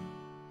here.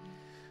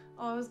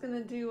 Oh, I was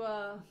gonna do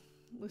a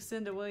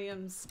Lucinda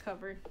Williams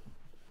cover.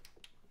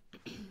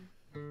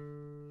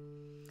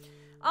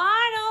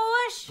 I know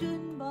I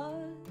shouldn't,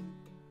 but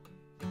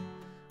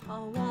I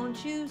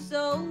want you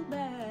so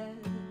bad.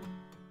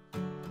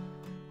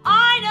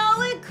 I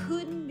know it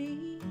couldn't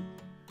be,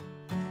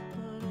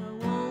 but I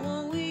want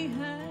what we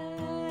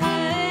had.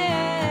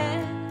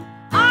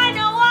 I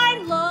know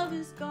our love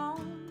is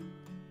gone,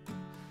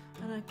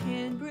 and I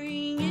can't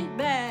bring it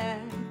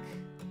back.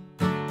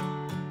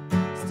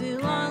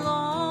 Still I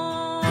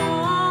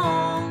long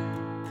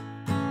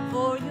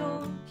for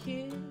your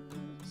kiss.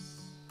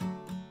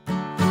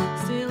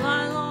 Still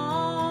I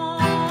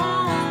long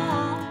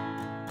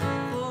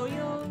for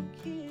your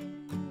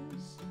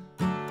kiss.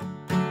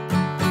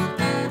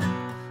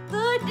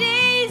 The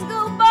days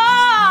go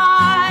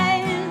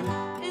by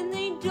and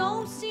they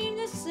don't seem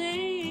the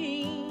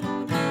same.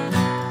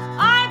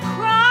 I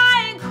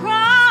cry and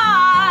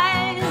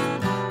cry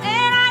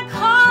and I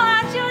call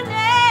out your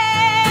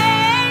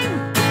name.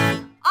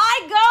 I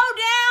go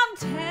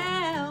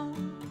downtown,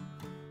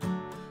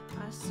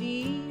 I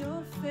see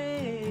your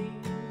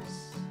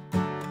face.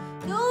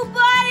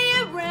 Nobody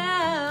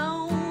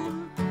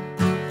around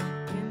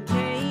can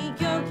take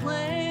your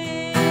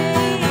place,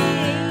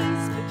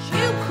 but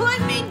you put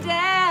me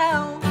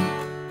down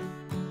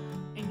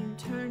and you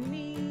turned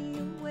me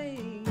away.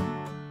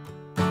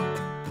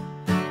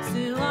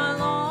 Still I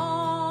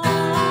long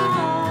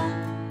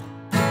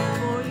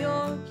for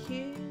your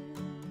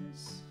kiss.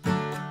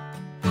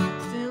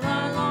 Still I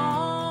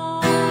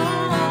long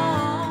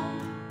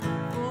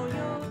for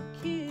your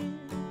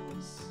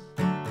kiss.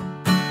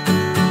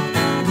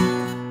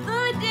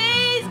 The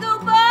days go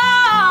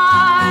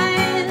by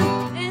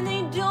and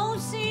they don't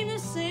seem the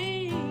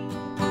same.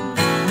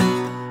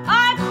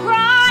 I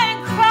cry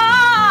and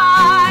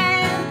cry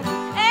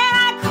and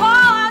I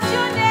call out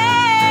your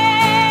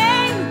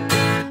name.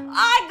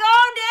 I go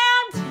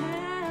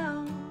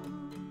downtown,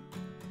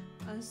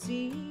 I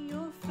see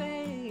your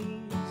face.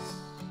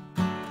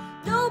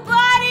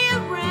 Nobody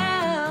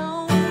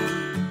around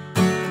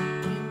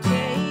can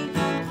take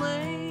your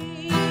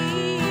place,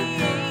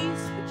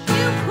 but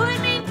you put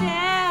me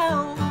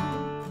down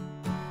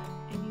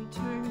and you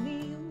turn me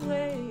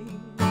away.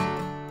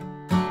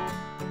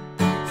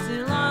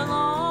 Still I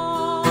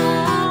long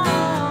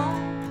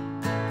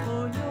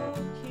for your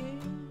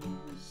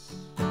kiss.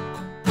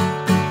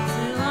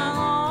 Still I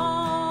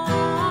long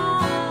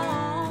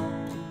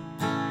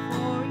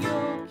for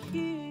your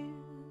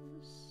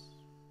kiss.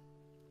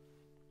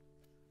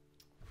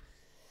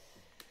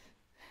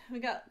 We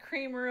got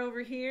Kramer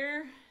over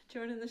here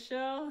joining the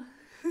show.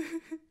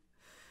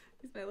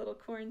 He's my little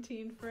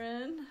quarantine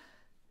friend.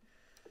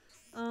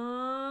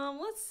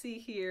 Let's see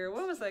here.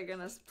 What was I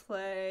gonna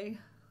play?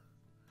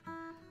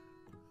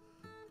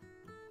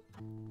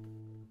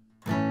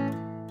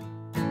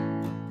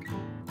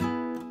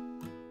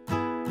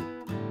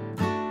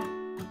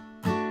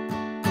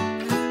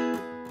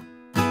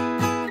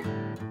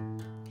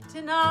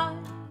 Tonight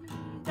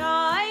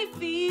I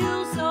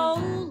feel so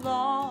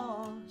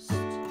lost,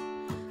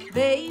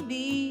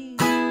 baby.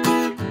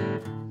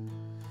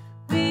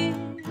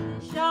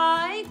 Wish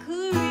I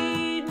could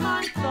read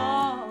my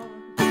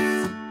thoughts,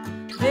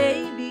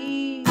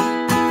 baby.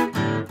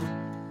 I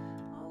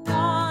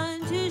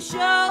want to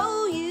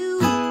show you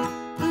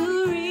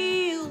the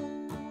real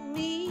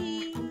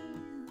me.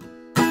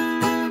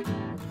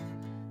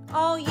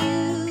 All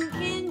you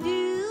can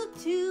do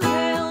to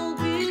help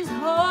is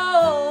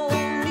hold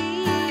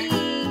me.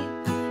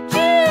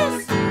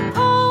 Just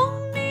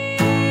hold me.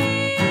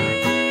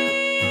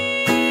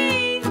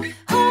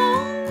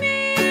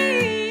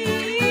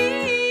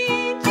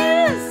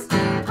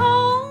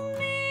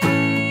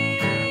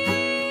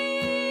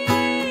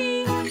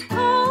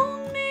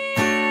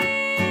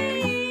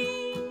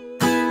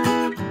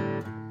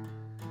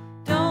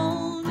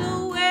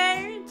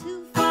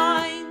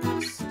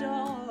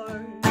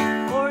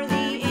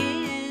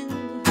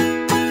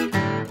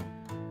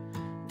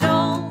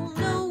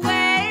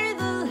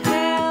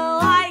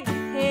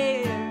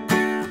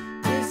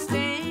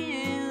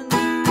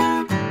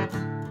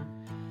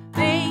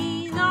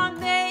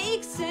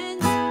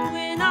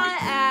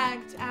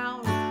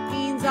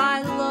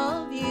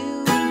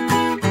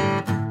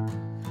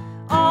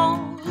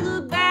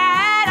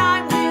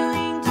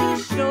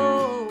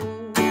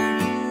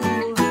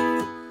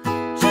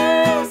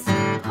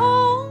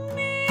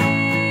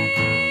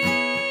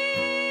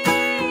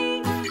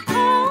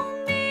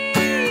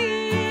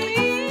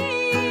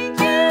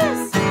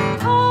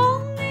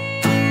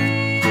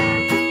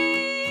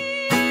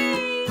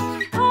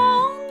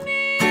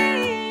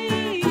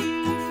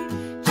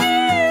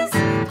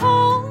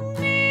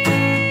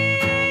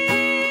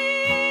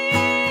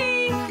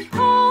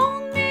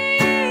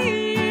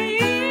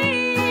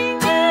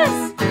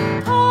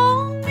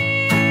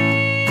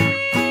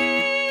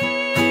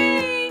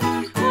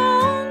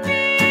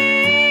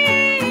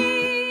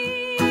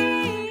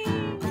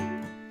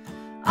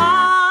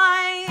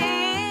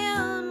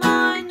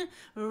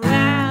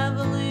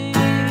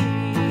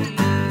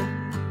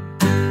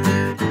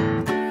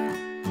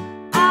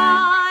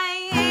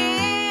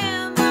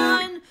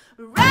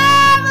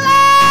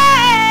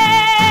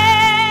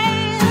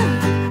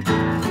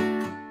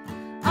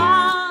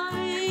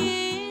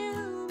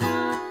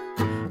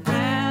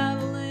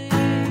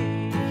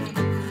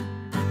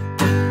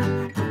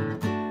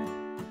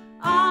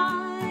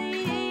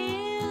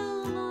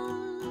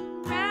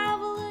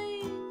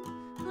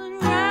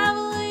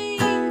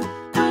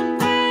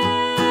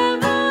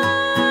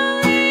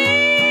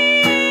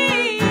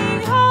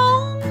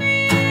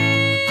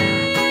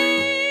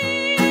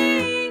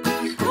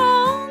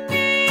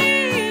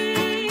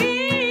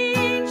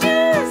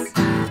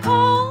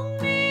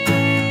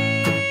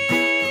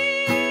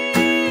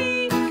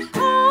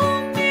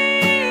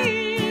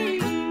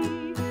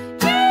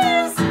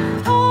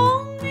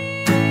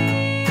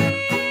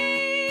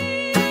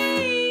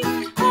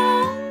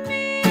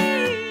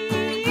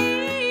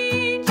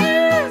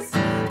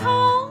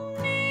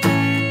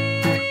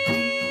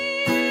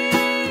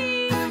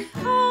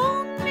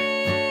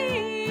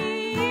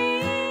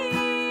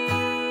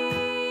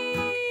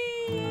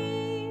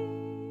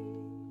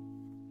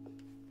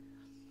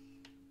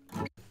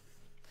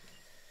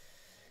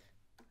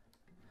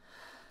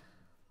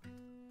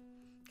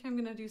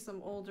 gonna do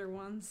some older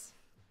ones.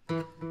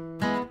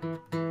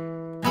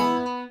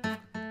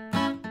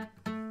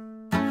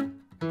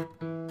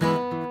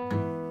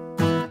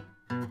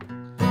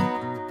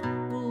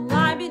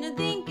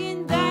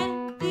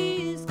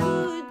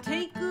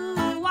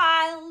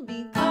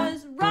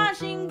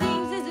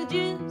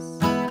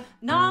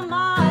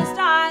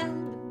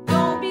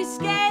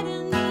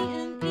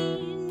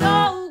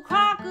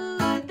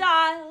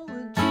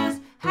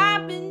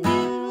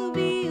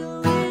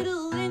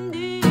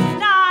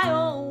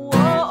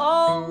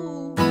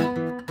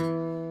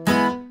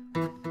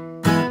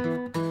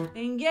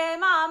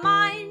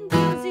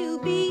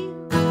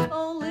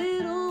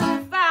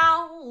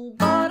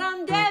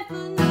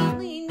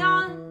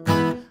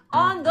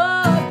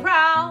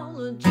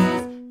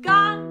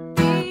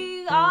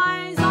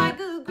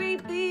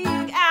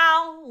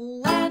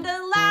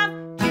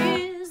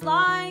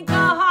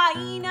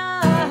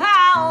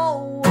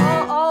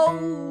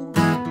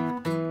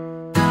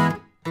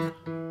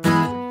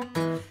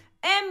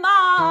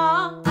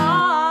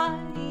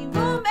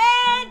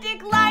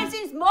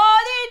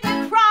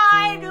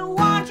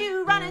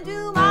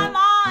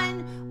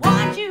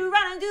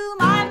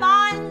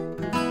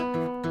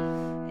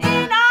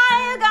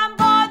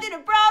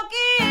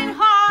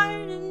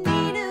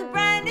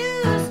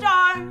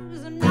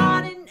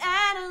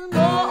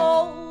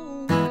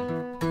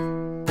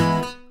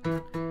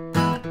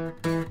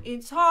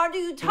 It's hard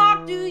to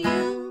talk to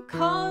you,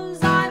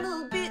 'cause I'm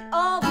a bit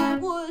of a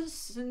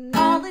wuss, and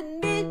I'll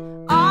admit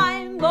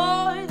I'm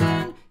more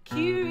than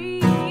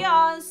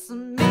curious. I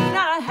may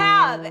not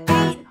have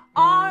 8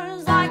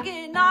 arms like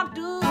an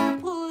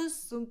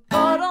octopus,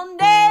 but I'll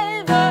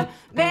never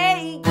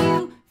make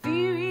you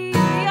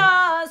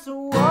furious.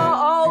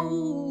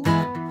 Whoa.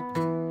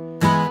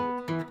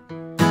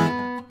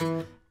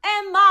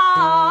 Am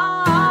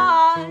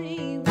I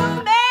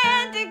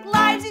romantic?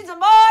 Life seems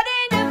more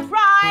than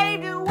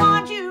deprived.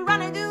 Want you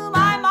running through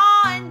my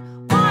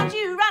mind? Want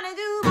you running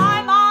through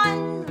my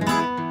mind?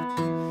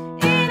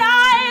 And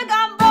I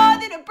got more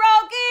than a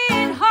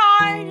broken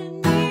heart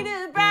and need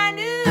a brand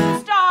new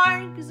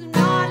start, 'cause I'm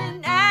not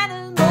an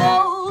animal.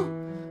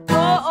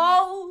 Oh, oh,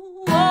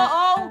 oh,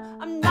 oh,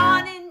 I'm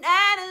not an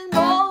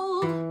animal.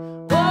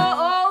 Oh,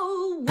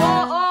 oh,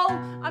 oh, oh,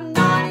 I'm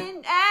not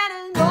an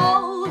animal.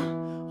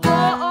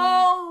 Oh,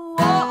 oh,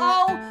 oh,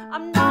 oh,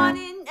 I'm not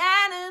an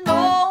animal.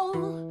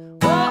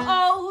 Oh,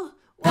 oh,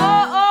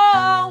 oh,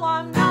 oh,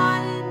 I'm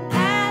not an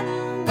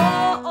animal.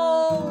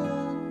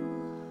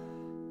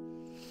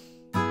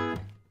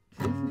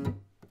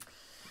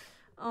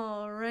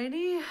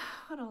 Alrighty,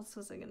 what else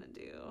was I gonna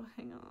do?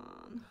 Hang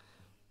on.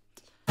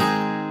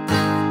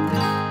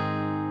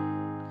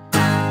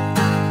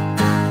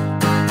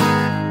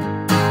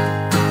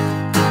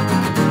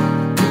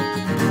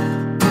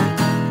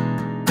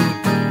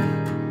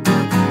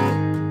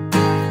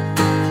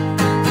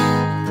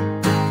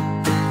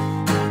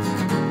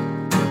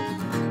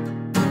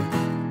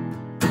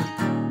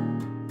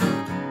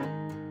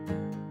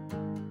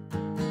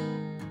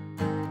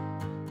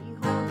 You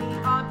hold the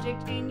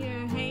object in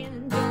your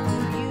hand,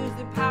 don't use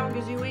the power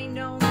 'cause you ain't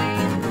no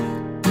man.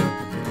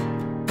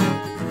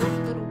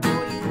 Little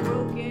boy, you're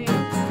broken.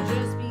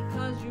 Just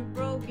because you're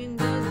broken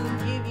doesn't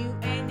give you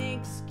an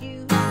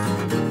excuse to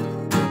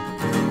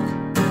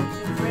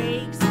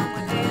break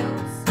someone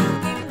else.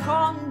 Getting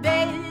caught in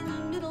bed in the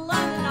middle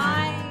of the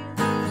night.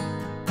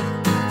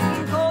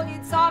 You hold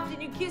it soft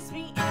and you kiss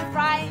me in a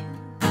fright.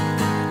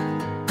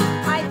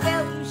 I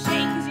felt you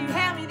shake 'cause you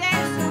held me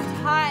there so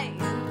tight.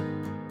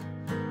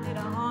 Did I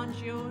haunt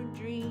your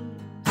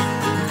dreams?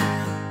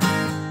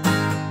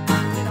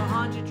 Did I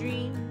haunt your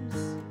dreams?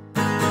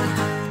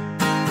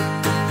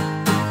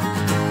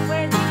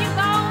 Where did you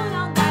go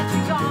now that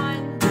you're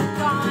gone?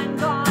 Gone,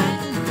 gone.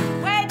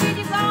 Where did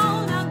you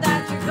go now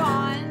that you're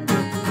gone?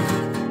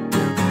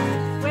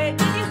 Where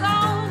did you go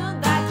now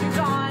that you're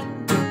gone?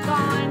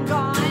 Gone,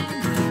 gone.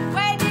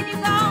 Where did you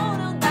go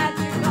now that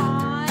you're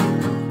gone?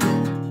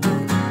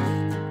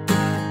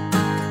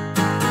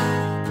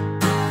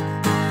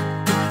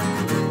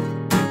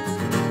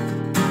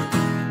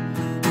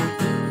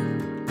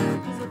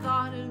 'Cause the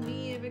thought of me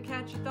ever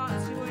catch your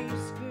thoughts? Who are you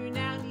screwing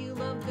now? Do you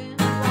love them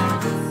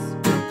lost?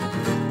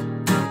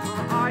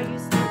 Or are you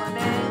still a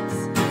mess?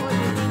 What do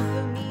you think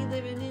of me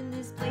living in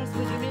this place?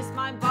 Would you miss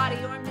my body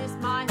or miss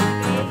my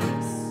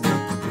face?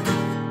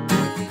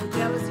 Feel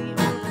jealousy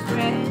or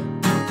regret?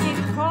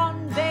 Getting caught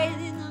in bed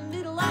in the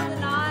middle of the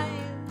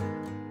night.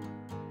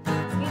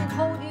 Skin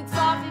cold and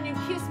soft and you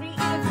kiss me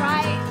in a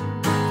fright.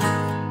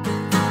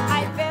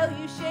 I felt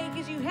you shake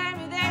as you had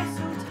me there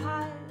so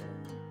tight.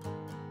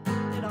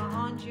 Did I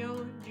haunt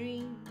your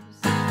dreams?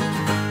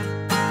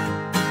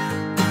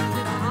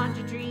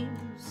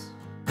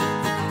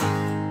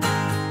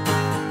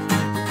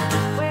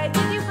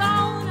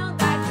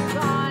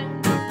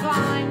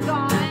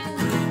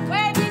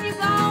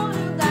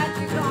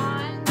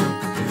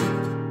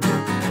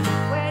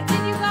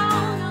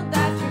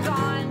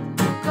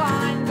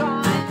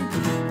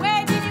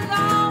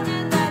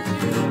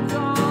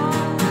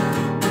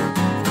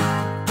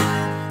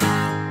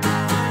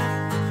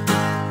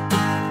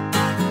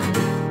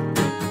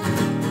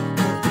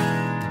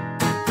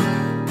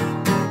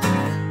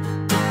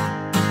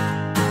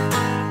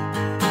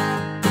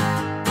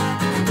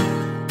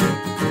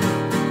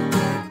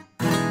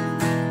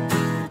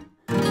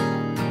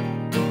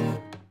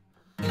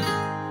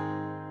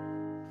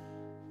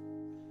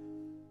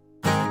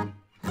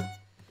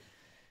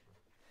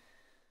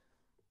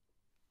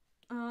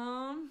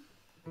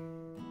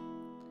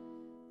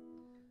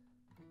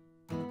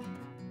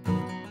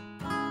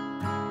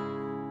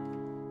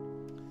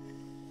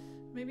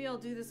 Maybe I'll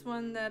do this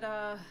one that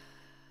I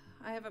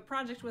have a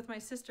project with my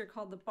sister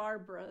called the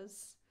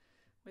Barbaras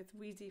with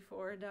Wheezy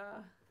Ford.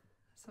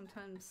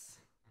 Sometimes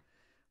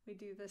we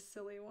do this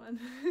silly one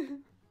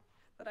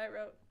that I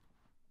wrote.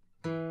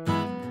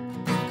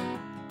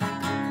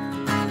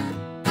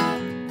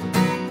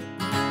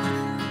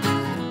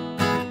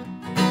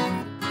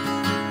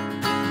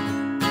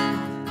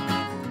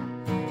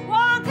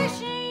 Walk of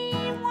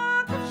shame,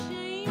 walk of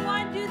shame.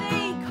 Why do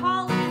they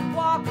call it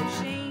walk of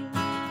shame?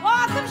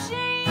 Walk of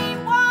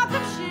shame, walk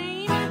of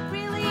shame. It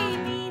really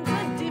means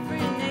a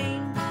different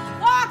name.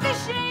 Walk of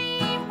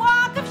shame,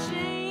 walk of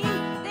shame.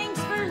 Thanks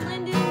for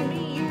lending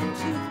me your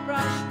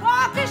toothbrush.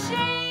 Walk of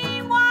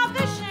shame, walk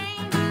of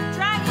shame.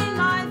 Dragging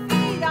my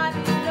feet, I'm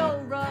in no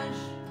rush.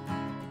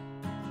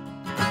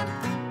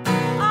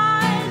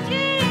 I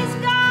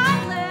just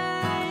got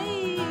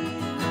laid.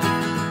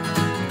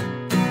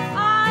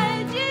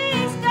 I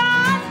just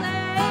got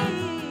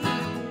laid.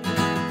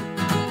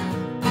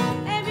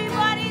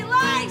 Everybody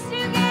likes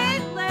to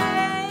get laid.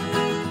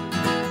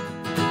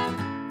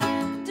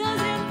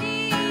 Doesn't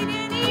need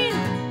any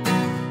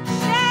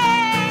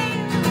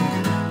shame.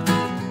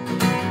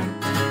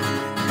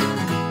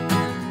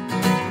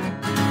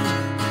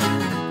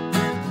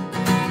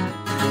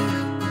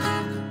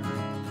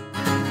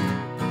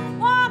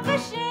 Walk of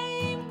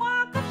shame,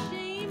 walk of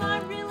shame. I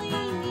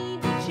really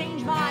need to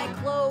change my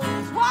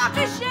clothes. Walk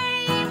of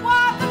shame,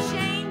 walk of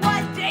shame.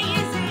 What day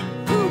is it?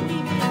 Who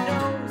even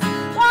knows?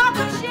 Walk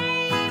of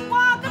shame,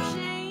 walk of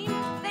shame.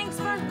 Thanks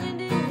for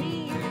lending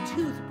me your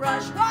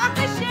toothbrush. Walk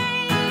of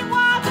shame,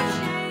 walk of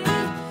shame.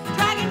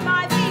 Dragging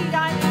my feet,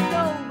 I'm in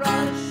no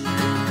rush.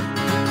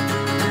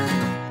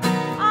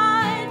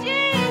 I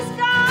just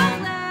got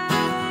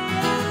laid.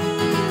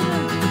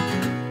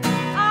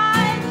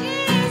 I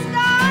just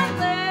got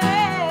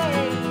laid.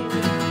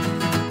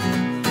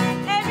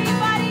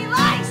 Everybody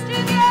likes to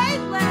get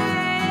laid.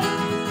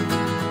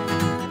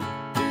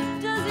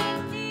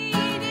 Doesn't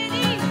need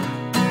any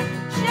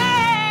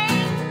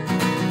shame.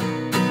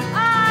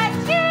 I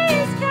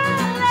just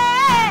got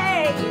laid.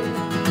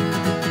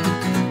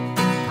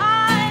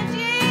 I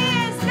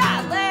just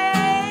got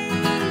laid.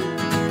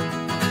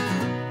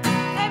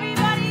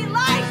 Everybody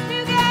likes to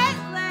get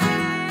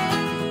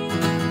laid.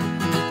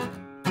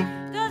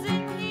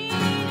 Doesn't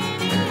need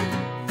any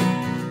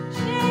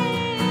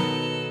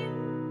shame.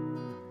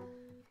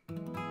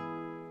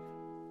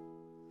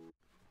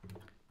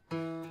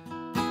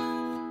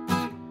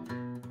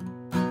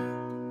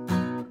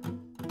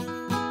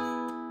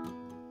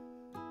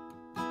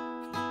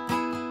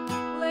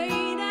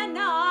 Late at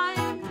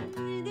night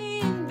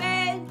in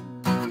bed,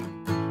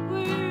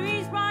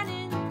 worries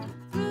running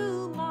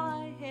through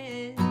my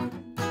head.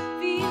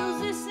 Feels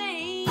the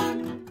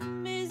same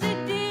as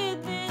it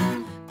did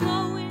then.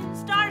 Glowing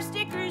star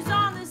stickers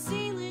on the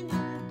ceiling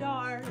in the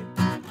dark.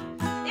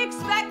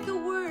 Expect the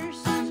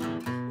worst,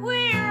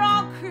 we're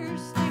all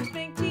cursed.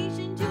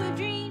 Expectation to have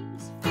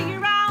dreams.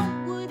 Figure out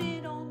what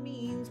it all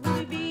means.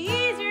 Would it be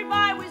easier if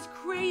I was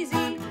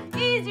crazy?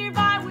 Easier if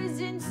I was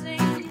insane?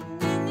 And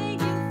then they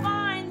can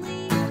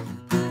finally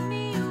put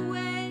me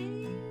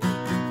away.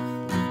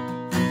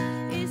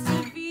 It's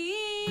the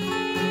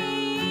feeling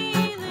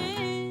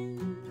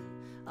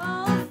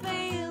of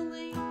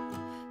failing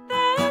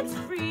that's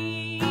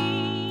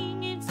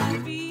freeing. It's the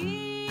feeling.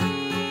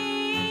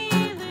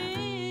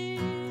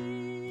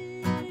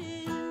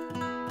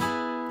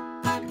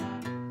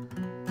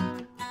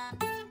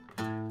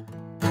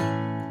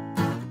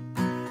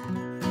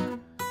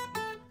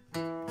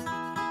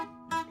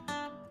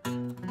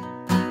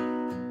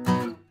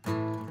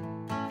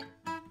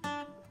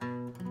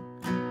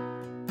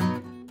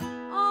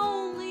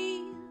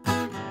 Only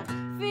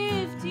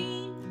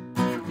 15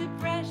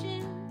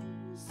 depression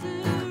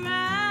surrounding,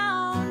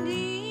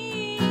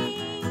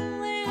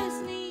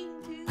 listening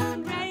to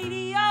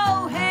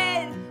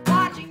Radiohead,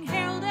 watching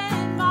Harold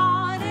and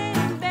Maude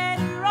and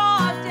Better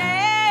Off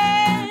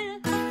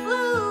Dead.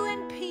 Blue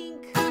and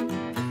pink,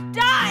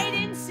 dyed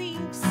in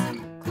sinks,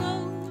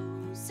 clothes,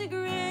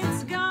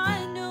 cigarettes,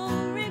 got no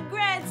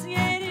regrets.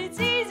 Yet it's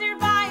easier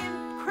if I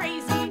am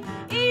crazy,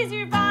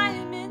 easier if I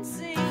am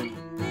insane.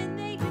 Then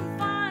they can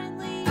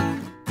finally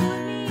put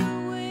me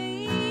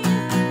away.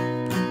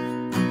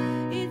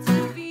 It's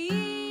the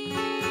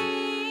feeling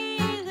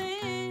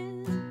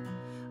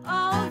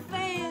of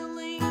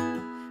failing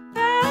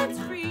that's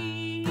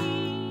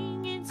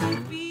freeing. It's the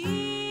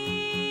feeling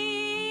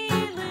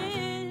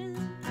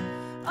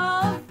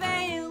of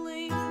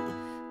failing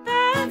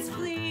that's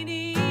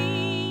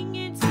fleeting.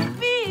 It's the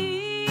feeling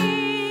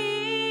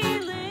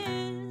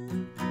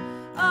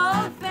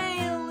of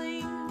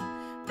failing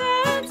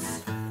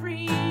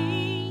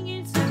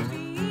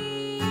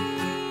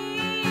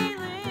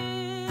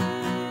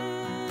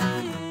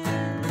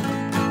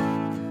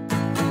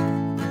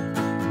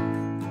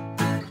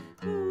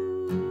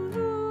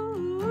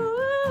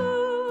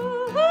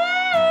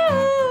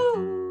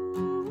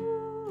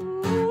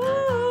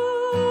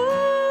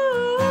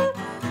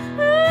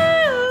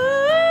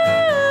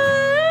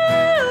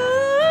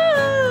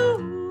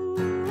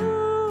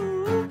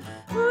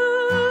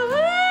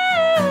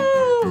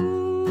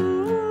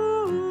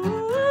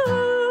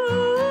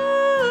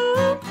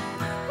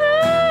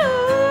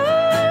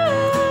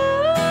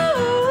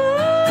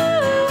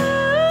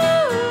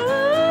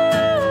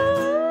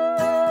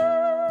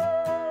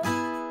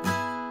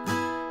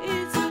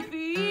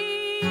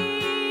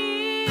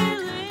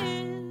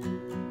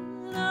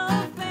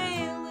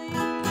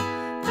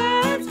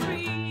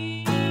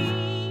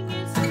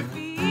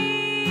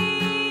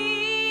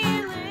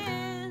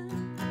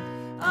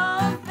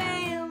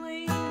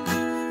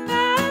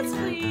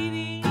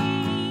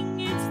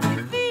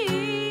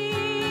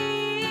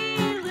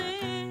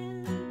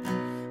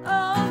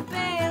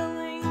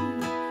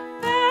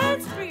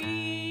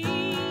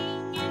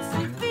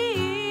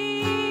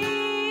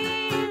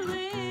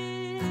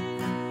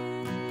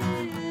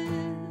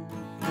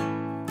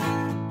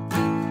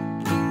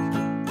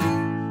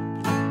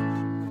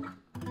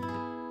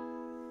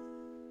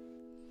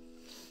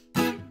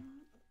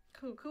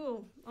Cool,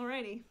 cool.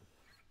 Alrighty.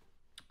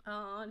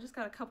 Just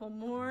got a couple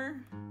more.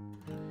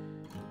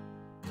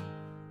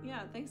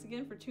 Yeah, thanks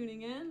again for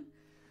tuning in.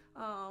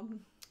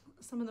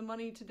 Some of the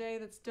money today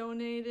that's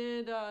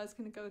donated is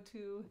going to go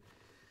to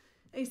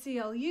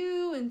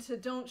ACLU and to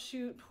Don't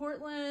Shoot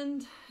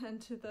Portland and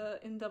to the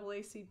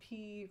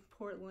NAACP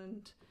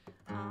Portland.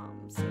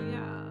 So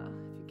yeah, if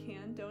you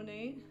can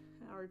donate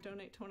or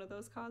donate to one of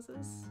those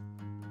causes.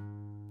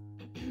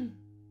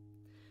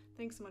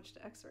 Thanks so much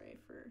to X-Ray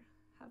for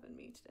having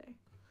me today.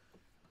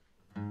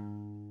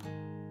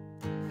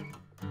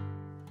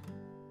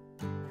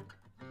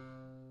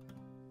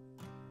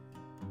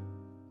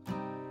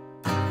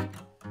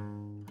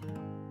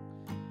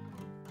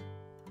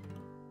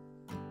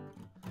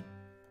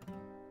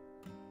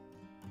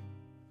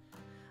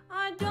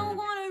 I don't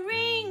want a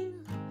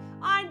ring,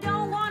 I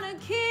don't want a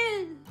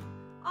kid,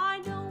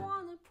 I don't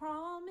want a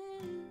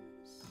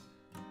promise.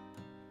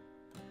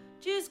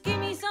 Just give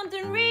me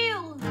something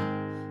real,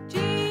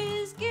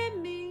 just give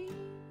me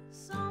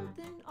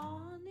something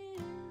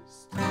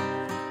honest.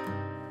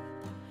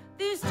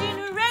 This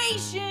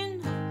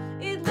generation,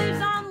 it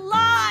lives on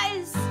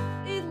lies,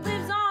 it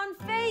lives on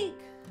fake.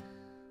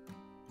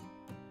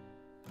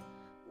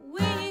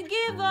 When you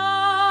give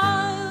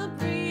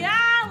up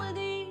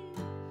reality,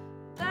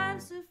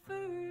 that's the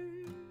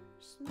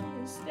first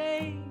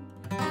mistake.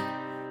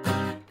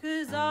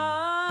 'Cause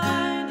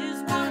I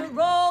just wanna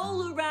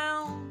roll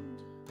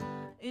around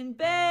in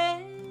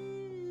bed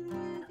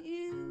with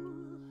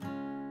you.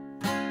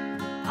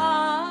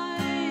 I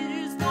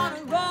just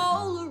wanna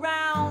roll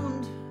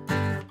around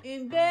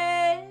in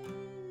bed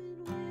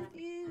with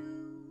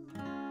you.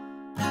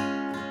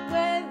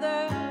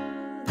 Whether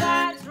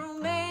that's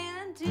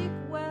romantic,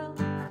 well,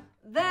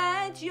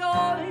 that's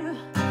your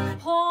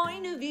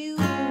point of view.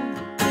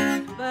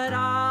 But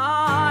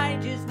I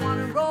just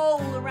wanna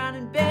roll around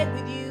in bed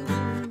with you.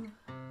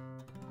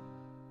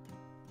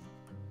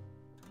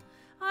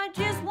 I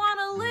just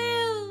wanna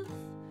live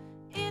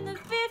in the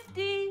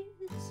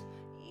 50s.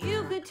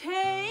 You could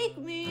take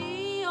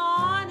me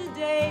on a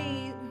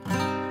date.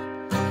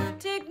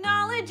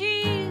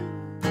 Technology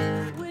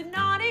would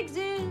not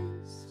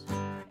exist,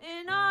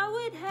 and I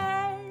would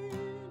have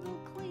a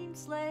clean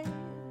slate.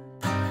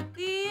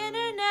 The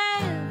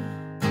internet,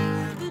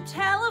 the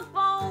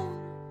telephone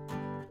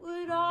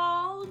would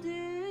all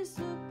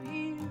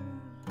disappear,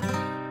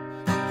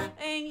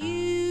 and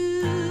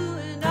you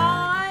and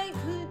I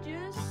could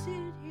just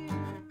sit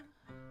here.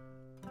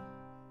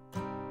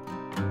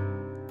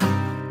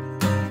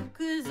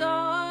 'Cause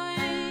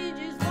I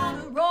just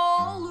wanna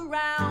roll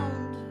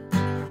around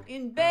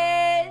in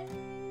bed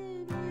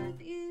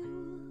with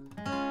you.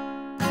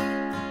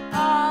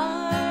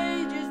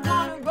 I just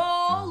wanna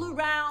roll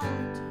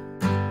around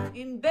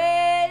in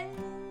bed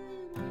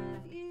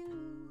with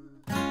you.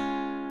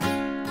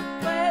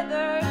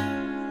 Whether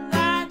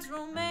that's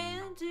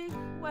romantic,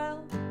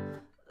 well,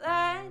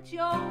 that's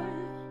your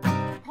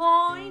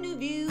point of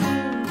view.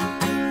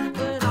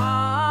 But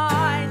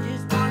I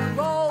just wanna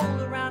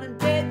roll around in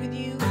bed with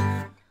you.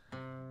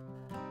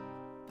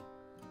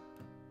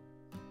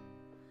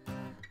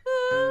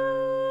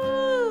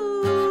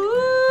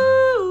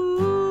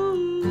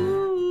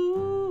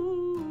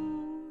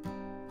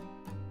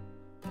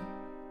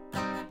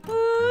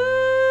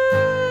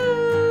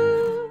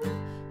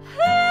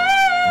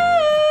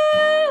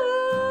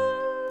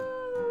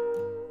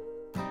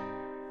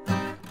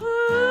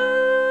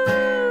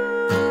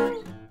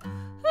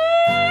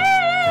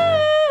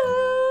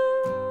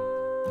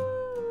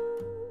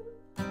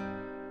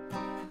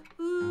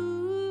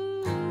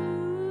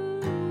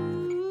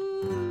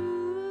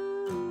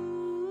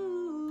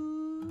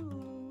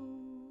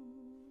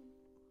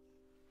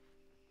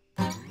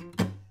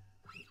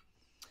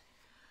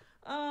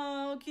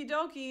 Okie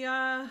dokie,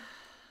 I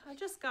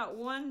just got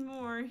one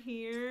more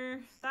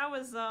here. That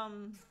was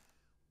an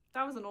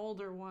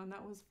older one.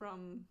 That was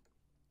from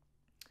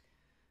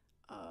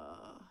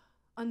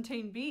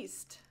Untamed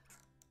Beast.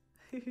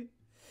 Here's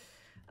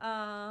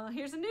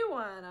a new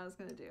one I was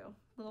gonna do.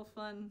 A little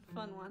fun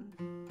one.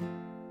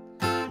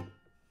 I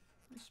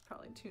should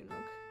probably tune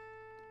Rook.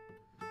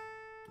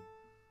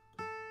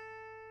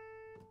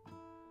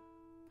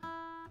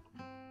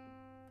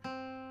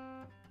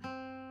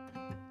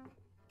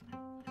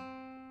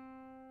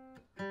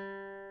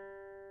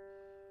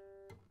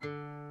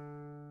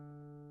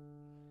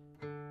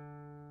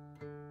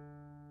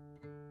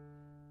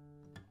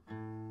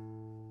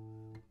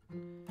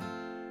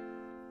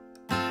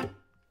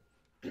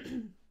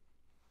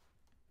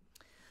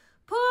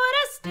 Put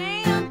a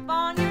stamp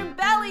on your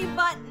belly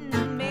button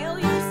and mail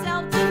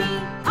yourself to me.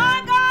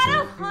 I got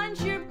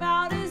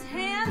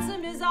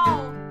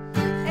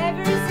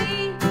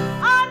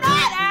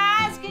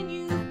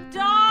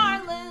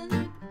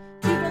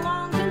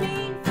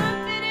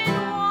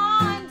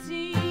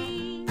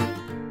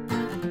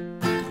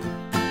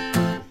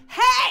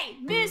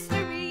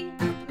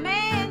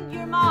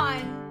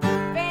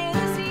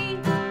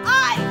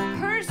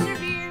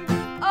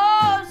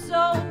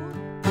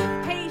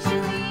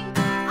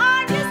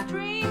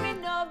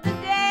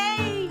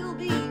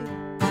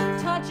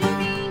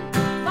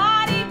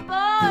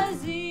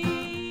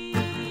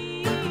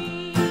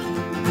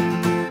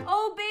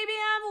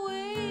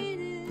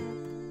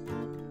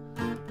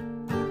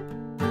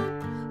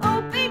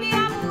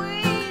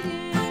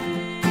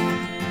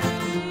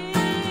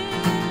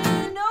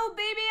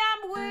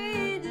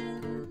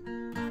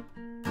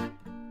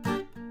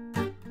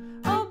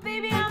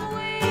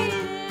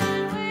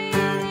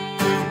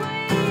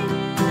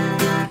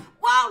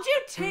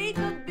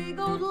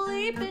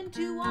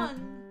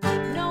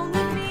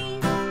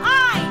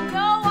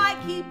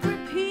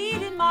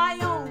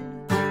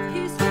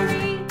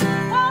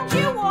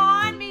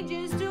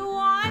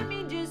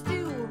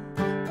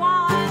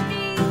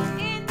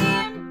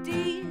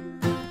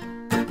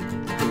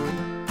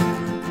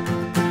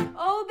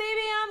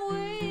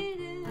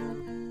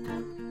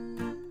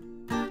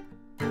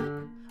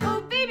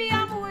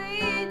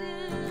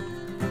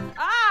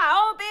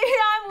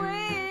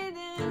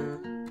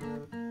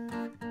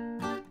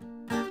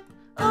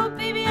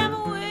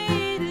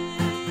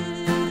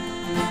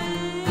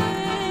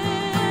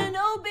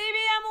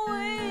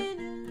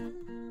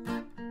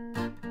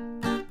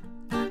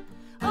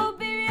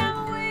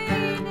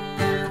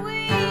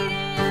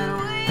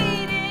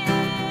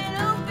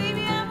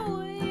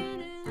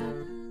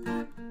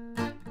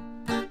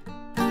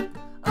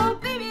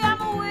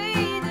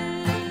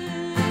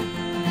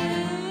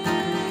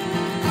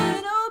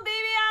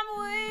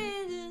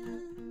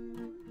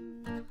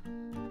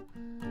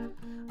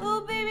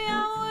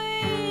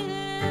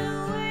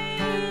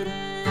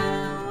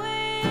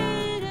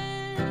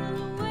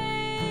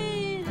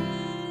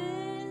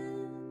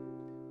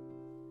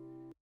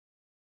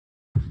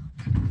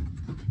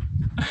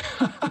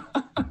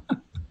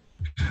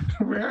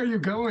Where are you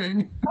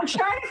going? I'm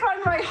trying to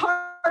find my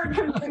heart.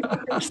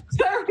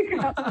 There we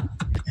go.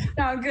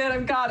 Now, good,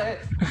 I've got it.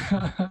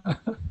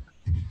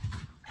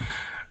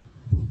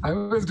 I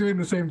was doing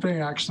the same thing,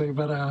 actually,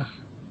 but...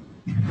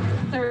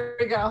 There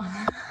we go.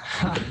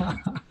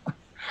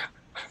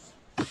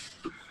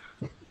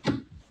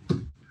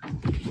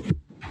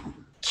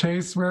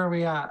 Chase, where are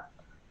we at?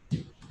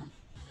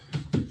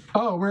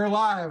 Oh, we're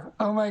live.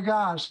 Oh my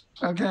gosh.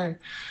 Okay.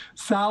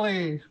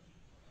 Sallie,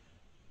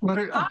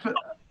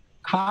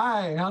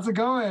 hi, how's it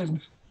going?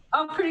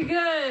 Oh, pretty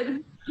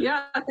good.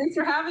 Yeah, thanks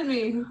for having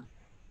me.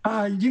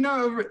 Hold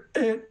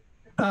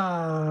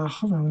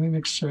on, let me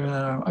make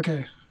sure.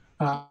 Okay.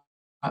 I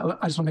just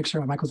want to make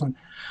sure my mic was on.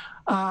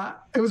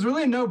 It was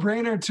really a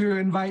no-brainer to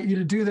invite you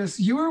to do this.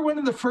 You were one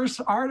of the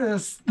first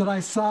artists that I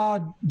saw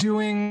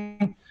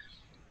doing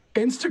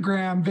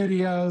Instagram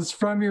videos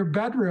from your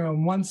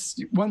bedroom once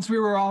we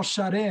were all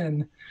shut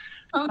in.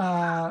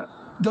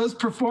 Those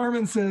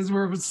performances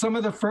were some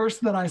of the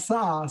first that I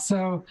saw.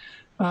 So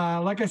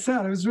like I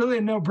said, it was really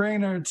a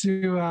no-brainer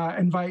to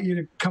invite you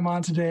to come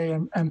on today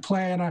and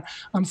play. And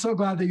I'm so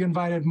glad that you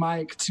invited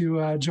Mike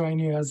to join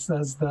you as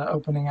the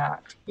opening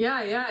act.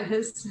 Yeah,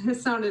 his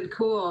sounded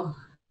cool.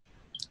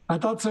 I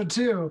thought so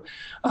too.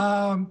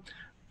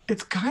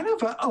 It's kind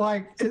of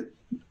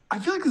I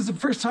feel like this is the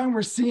first time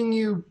we're seeing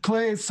you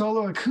play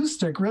solo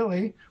acoustic,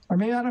 really. Or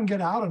maybe I don't get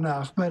out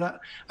enough, but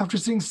after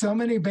seeing so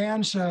many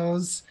band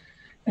shows,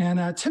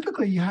 and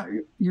typically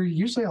you're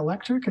usually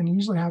electric and you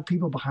usually have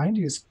people behind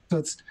you. So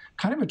it's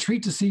kind of a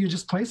treat to see you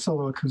just play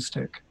solo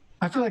acoustic.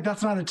 I feel like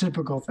that's not a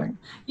typical thing.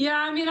 Yeah,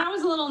 I mean, I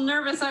was a little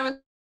nervous. I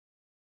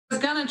was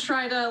gonna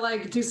try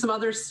to do some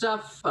other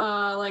stuff,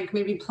 like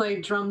maybe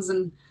play drums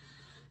and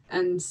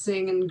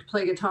sing and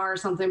play guitar or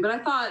something. But I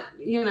thought,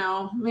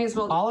 may as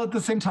well. All at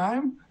the same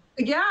time?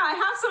 Yeah, I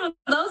have some of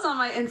those on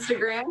my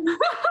Instagram.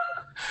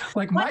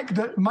 Like Mike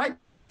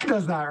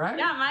does that, right?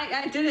 Yeah, Mike.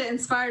 I did it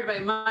inspired by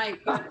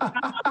Mike. But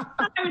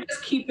I would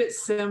just keep it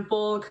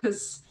simple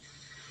because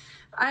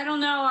I don't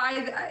know.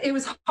 It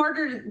was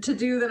harder to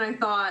do than I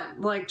thought.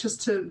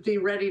 Just to be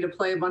ready to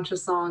play a bunch of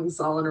songs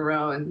all in a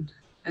row, and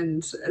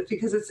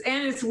because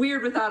it's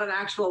weird without an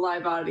actual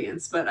live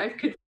audience. But I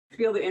could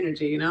feel the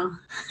energy,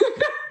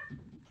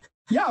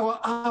 Yeah,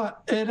 well,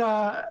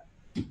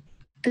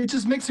 it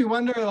just makes me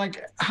wonder,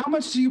 how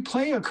much do you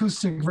play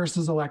acoustic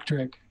versus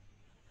electric?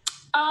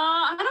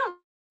 I don't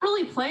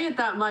really play it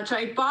that much.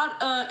 I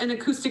bought an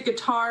acoustic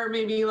guitar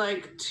maybe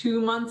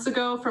 2 months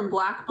ago from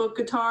Black Book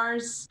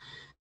Guitars.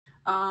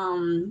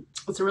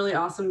 It's a really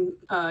awesome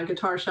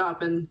guitar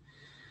shop, and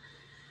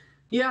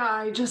yeah,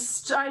 I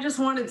just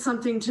wanted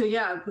something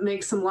to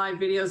make some live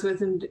videos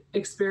with and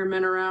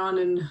experiment around,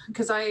 and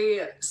because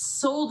I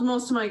sold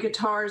most of my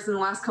guitars in the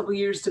last couple of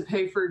years to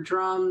pay for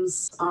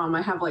drums.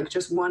 I have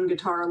just one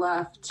guitar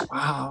left.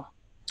 Wow.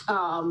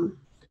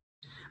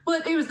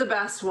 But it was the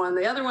best one.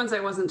 The other ones I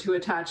wasn't too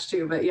attached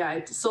to, but yeah,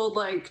 I sold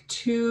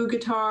 2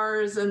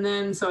 guitars, and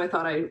then so I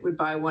thought I would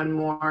buy one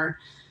more,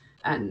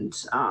 and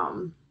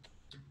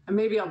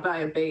maybe I'll buy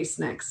a bass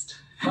next.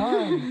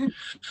 Oh.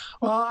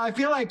 Well, I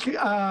feel like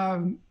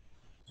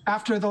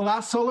after the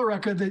last solo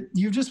record that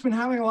you've just been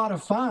having a lot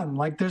of fun.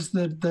 There's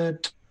the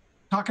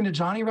Talking to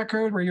Johnny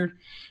record where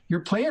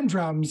you're playing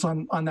drums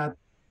on that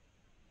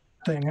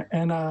thing,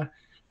 and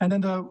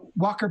then the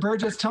Walker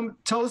Burgess.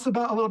 Tell us a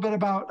little bit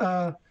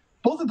about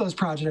both of those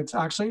projects,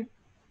 actually,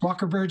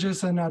 Walker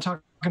Burgess and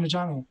Talking to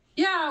Johnny.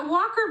 Yeah,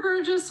 Walker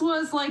Burgess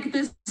was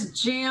this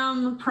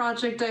jam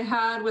project I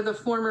had with a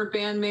former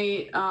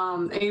bandmate,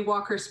 A.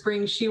 Walker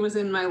Springs. She was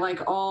in my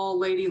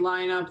all-lady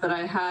lineup that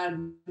I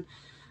had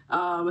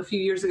a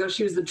few years ago.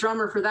 She was the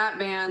drummer for that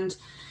band,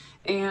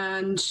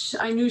 and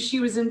I knew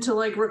she was into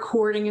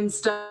recording and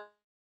stuff,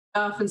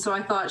 and so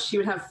I thought she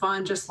would have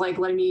fun just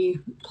letting me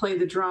play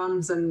the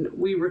drums, and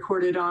we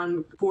recorded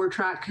on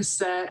 4-track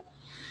cassette.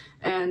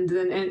 And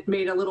then it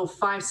made a little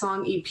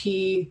 5-song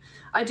EP.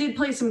 I did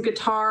play some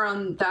guitar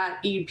on that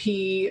EP.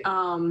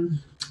 And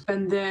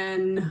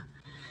then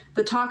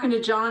the Talking to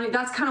Johnny,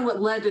 that's kind of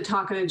what led to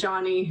Talking to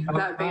Johnny,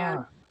 that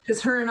band.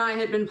 Because her and I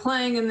had been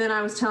playing, and then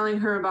I was telling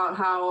her about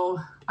how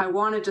I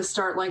wanted to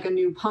start a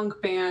new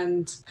punk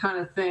band kind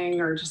of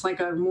thing, or just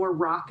a more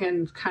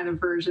rockin' kind of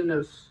version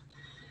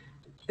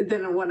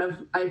than what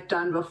I've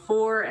done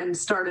before, and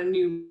start a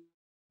new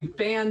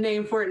band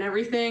name for it and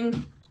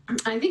everything.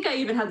 I think I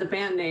even had the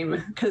band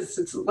name because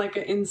it's an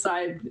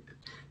inside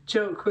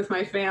joke with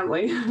my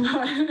family.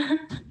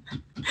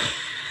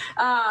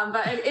 But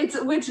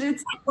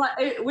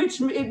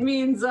it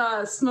means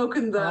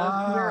smoking the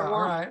marijuana.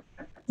 All right.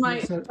 My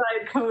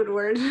inside code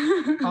word.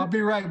 I'll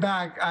be right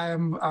back.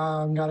 I'm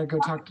gotta go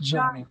talk to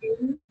Johnny.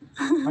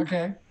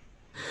 Okay.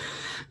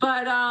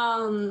 But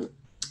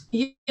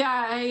do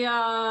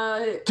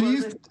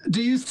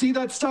you see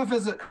that stuff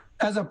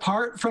as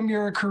apart from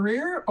your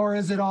career, or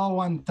is it all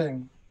one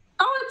thing?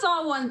 Oh, it's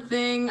all one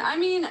thing. I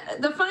mean,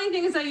 the funny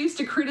thing is I used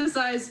to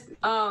criticize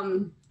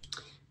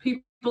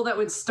people that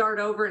would start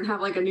over and have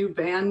like a new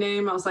band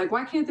name. I was like,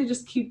 why can't they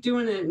just keep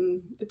doing it?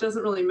 And it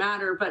doesn't really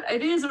matter. But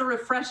it is a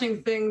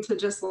refreshing thing to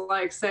just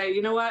like say,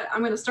 you know what, I'm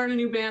going to start a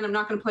new band. I'm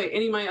not going to play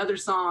any of my other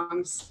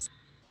songs.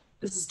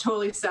 This is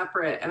totally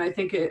separate. And I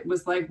think it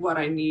was like what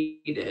I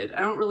needed.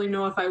 I don't really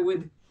know if I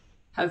would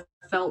have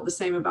felt the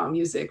same about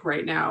music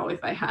right now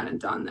if I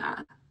hadn't done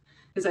that.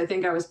 Because I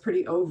think I was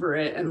pretty over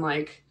it and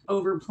like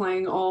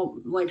overplaying all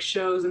like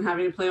shows and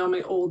having to play all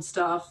my old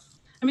stuff.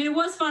 I mean, it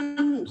was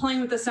fun playing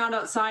with the sound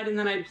outside, and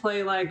then I'd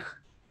play like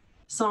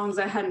songs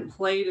I hadn't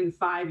played in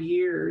 5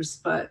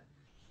 years. But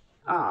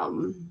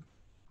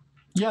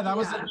yeah, that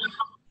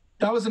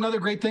was another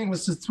great thing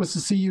was to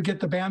see you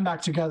get the band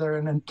back together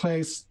and then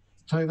play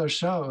those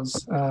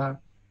shows.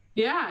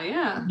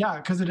 Yeah,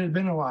 because it had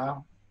been a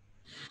while.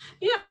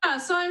 Yeah,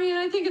 so I mean,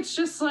 I think it's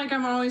just like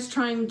I'm always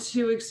trying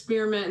to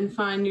experiment and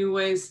find new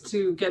ways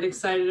to get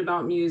excited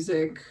about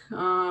music.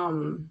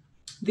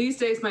 These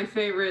days, my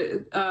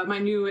favorite, my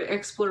new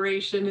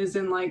exploration is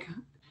in like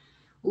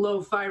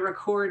lo-fi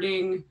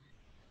recording.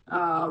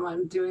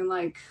 I'm doing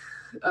like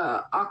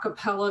a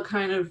cappella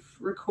kind of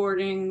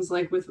recordings,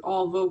 like with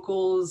all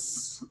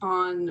vocals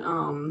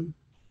on.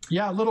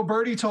 Yeah, little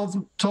birdie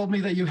told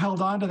me that you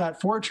held on to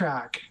that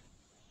 4-track.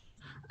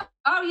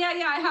 Oh yeah,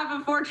 I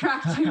have a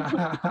 4-track too.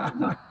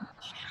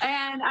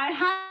 And I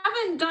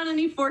haven't done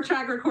any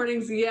 4-track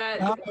recordings yet.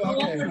 Oh,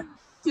 okay.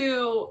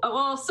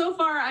 Well, so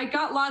far I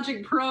got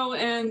Logic Pro,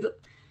 and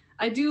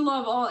I do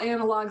love all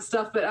analog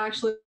stuff, but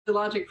actually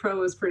Logic Pro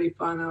was pretty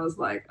fun. I was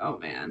like, oh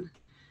man,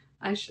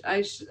 I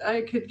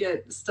could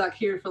get stuck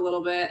here for a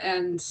little bit,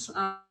 and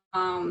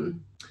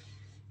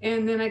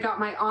then I got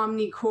my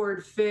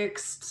Omnichord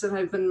fixed, and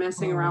I've been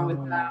messing around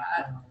with that.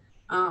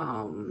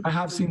 I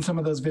have seen some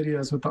of those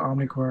videos with the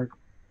Omnichord.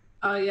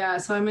 Oh yeah,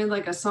 so I made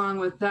like a song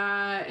with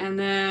that, and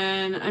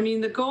then I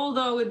mean the goal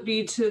though would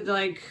be to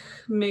like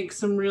make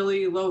some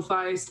really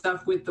lo-fi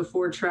stuff with the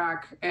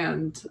 4-track,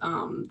 and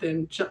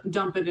then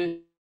dump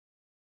it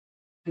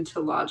into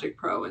Logic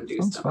Pro and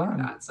do stuff like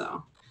that.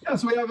 So yeah,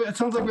 so it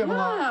sounds like we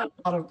have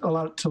a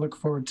lot to look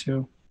forward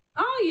to.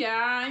 Oh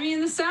yeah, I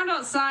mean the sound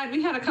outside.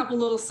 We had a couple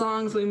little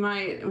songs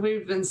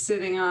we've been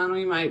sitting on.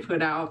 We might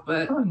put out,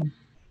 but. Fun.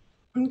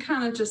 I'm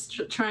kind of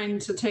just trying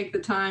to take the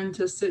time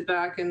to sit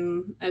back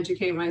and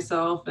educate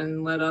myself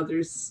and let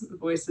others'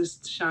 voices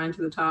shine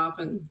to the top,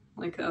 and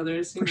like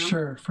others, you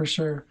know? For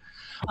sure.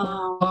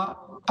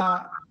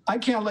 I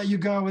can't let you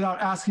go without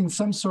asking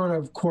some sort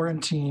of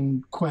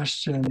quarantine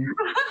question.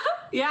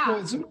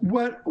 Yeah. So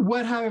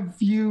what have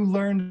you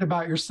learned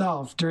about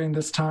yourself during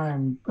this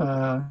time?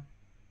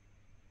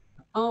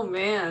 Oh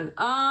man.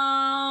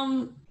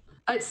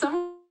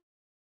 Someone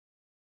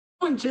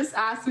just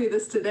asked me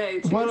this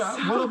today too.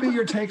 What'll be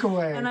your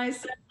takeaway? And I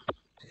said,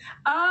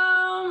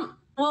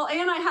 well,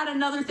 and I had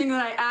another thing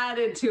that I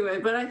added to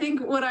it, but I think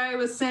what I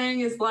was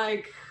saying is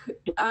like,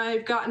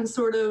 I've gotten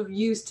sort of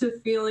used to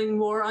feeling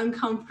more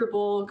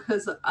uncomfortable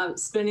because I'm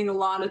spending a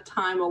lot of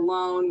time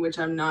alone, which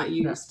I'm not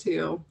used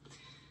to.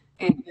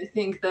 And I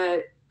think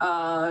that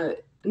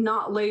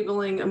not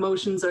labeling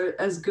emotions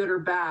as good or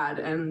bad,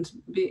 and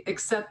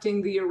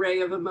accepting the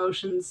array of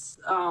emotions,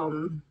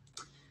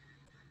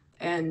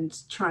 and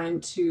trying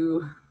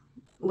to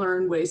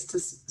learn ways to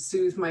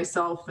soothe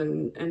myself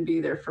and be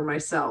there for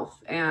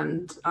myself.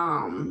 And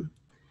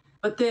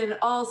but then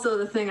also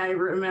the thing I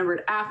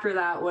remembered after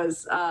that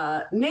was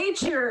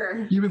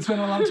nature. You've been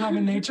spending a lot of time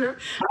in nature?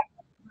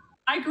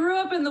 I grew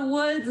up in the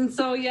woods, and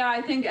so yeah,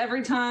 I think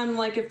every time,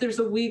 like if there's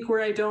a week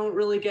where I don't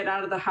really get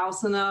out of the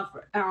house enough,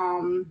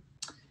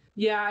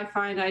 yeah, I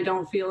find I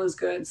don't feel as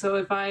good. So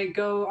if I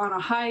go on a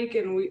hike,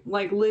 and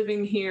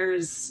living here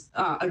is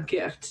a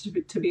gift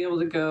to be able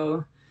to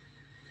go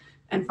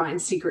and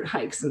find secret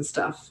hikes and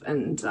stuff,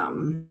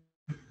 and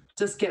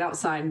just get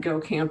outside and go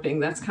camping.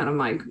 That's kind of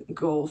my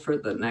goal for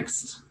the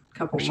next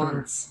couple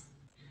months.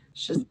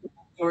 It's just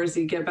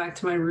outdoorsy, get back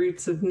to my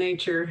roots of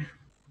nature.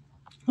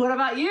 What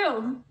about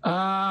you?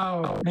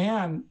 Oh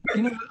man,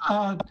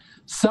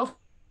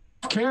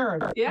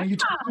 self-care. Yeah, you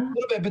talked a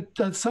little bit,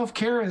 but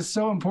self-care is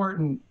so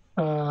important.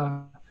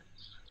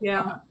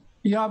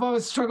 Yeah, I've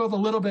always struggled a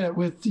little bit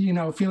with,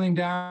 feeling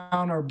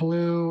down or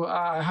blue.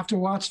 I have to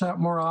watch that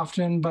more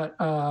often, but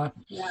now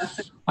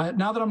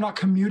that I'm not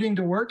commuting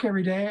to work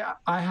every day,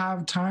 I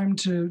have time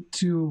to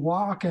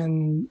walk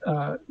and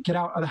get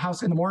out of the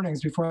house in the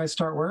mornings before I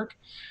start work.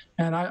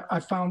 And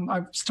I've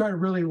started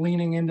really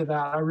leaning into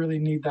that. I really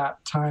need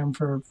that time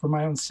for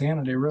my own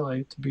sanity,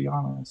 really, to be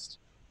honest.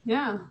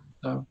 Yeah.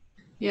 So,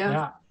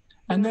 yeah.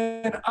 And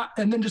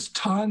then just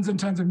tons and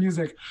tons of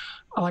music.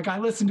 Like I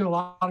listened to a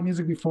lot of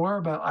music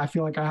before, but I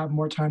feel like I have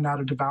more time now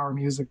to devour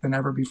music than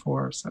ever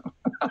before. So.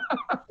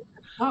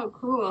 Oh,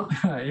 cool.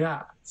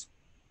 Yeah. So,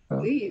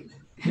 sweet.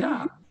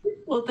 Yeah.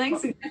 Well,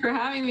 thanks again for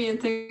having me,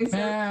 and thanks.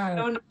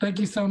 Thank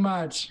you so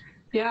much.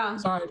 Yeah.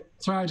 Sorry,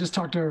 I just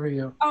talked over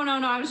you. Oh no,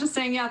 I was just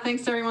saying, yeah,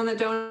 thanks to everyone that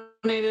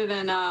donated,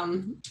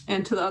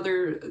 and to the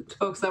other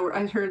folks that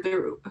I heard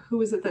there. Who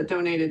was it that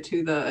donated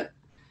to the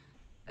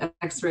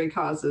X-ray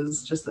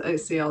causes, just the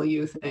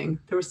ACLU thing.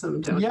 There was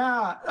some donations.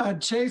 Yeah,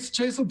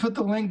 Chase will put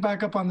the link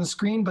back up on the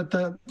screen, but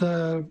the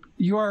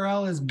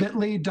URL is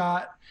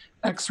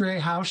bit.ly.X-ray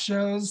house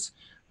shows.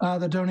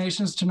 The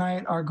donations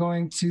tonight are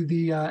going to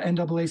the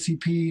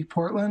NAACP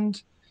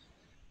Portland.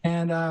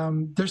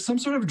 And there's some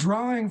sort of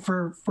drawing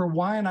for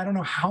wine. I don't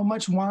know how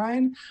much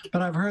wine,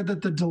 but I've heard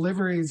that the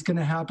delivery is going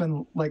to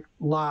happen like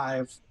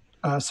live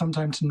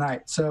sometime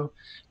tonight. So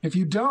if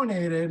you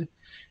donated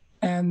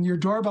and your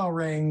doorbell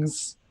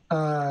rings,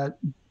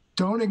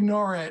 don't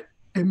ignore it.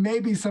 It may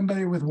be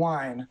somebody with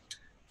wine.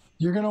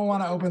 You're going to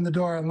want to open the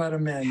door and let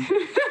them in.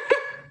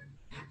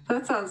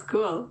 That sounds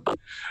cool.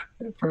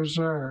 For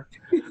sure.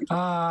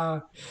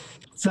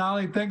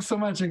 Sallie, thanks so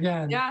much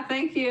again. Yeah,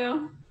 thank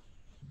you.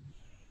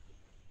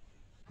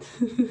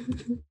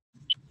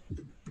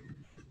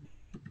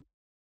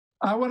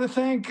 I want to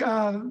thank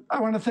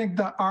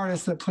the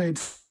artists that played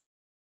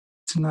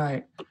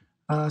tonight,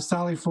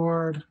 Sallie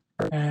Ford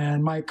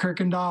and Mike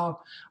Coykendall.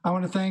 I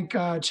want to thank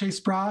Chase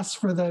Bross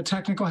for the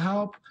technical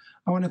help.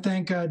 I want to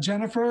thank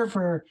Jennifer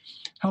for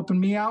helping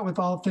me out with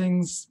all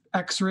things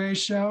X-Ray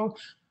show.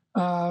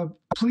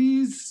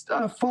 Please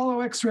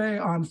follow X-Ray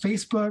on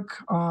Facebook,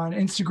 on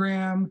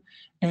Instagram,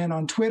 and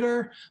on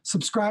Twitter.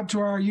 Subscribe to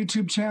our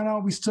YouTube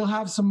channel. We still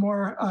have some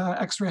more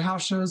X-Ray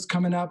house shows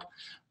coming up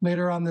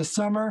later on this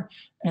summer.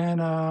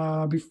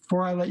 And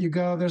before I let you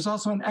go, there's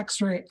also an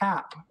X-Ray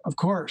app, of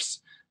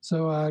course.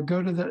 So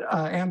go to the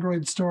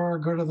Android store,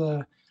 go to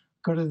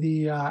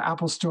the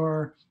Apple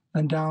store,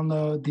 and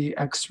download the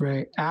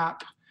X-Ray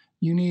app.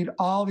 You need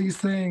all these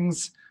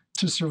things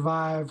to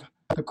survive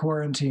the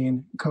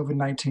quarantine,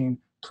 COVID-19.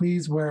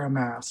 Please wear a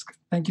mask.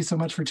 Thank you so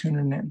much for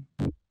tuning in.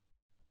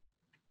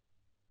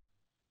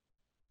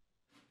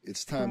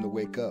 It's time to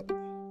wake up.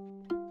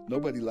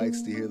 Nobody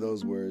likes to hear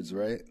those words,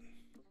 right?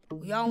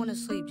 We all want to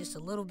sleep just a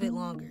little bit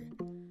longer.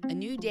 A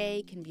new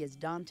day can be as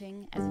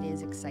daunting as it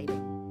is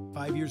exciting.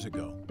 5 years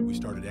ago, we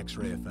started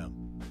X-Ray FM,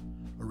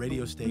 a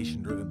radio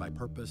station driven by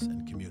purpose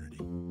and community.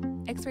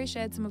 X-Ray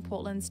shared some of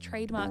Portland's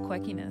trademark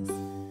quirkiness.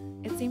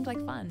 It seemed like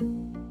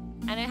fun.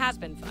 And it has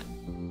been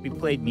fun. We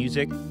played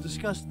music,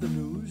 discussed the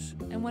news,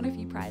 and won a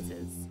few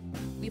prizes.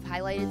 We've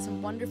highlighted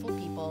some wonderful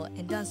people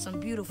and done some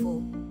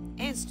beautiful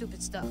and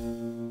stupid stuff.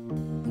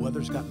 The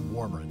weather's gotten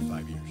warmer in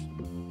 5 years.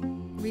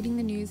 Reading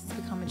the news has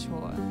become a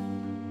chore.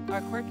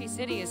 Our quirky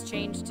city has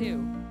changed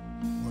too.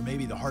 Or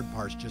maybe the hard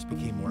parts just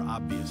became more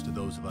obvious to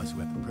those of us who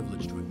had the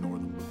privilege to ignore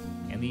them.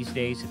 and these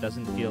days it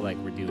doesn't feel like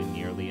we're doing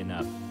nearly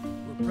enough.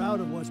 We're proud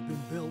of what's been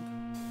built.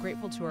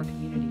 Grateful to our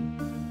community.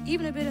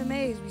 Even a bit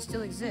amazed we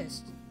still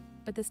exist.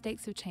 But the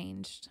stakes have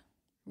changed.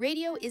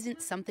 Radio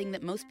isn't something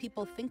that most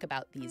people think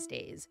about these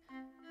days.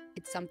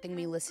 It's something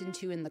we listen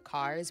to in the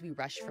car as we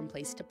rush from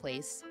place to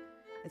place.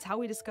 It's how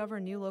we discover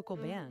a new local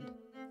band.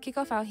 Kick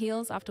off our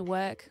heels after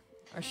work.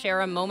 Or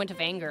share a moment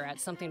of anger at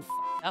something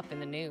f***ed up in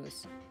the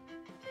news.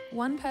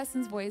 One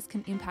person's voice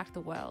can impact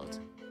the world.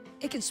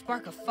 It can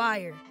spark a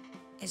fire,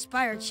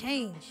 inspire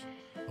change.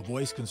 A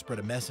voice can spread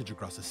a message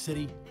across a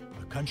city,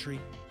 a country,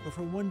 or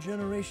from one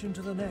generation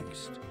to the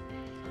next.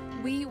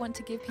 We want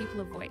to give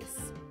people a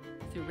voice.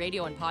 Through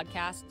radio and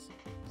podcasts,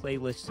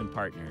 playlists and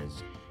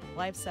partners,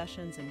 live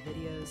sessions and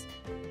videos.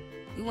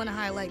 We want to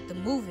highlight the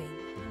moving,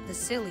 the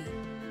silly,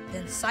 the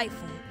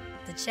insightful,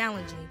 the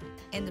challenging,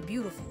 and the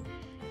beautiful.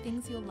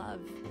 Things you'll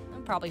love.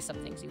 And probably some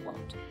things you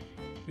won't.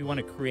 We want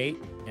to create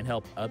and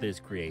help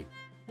others create.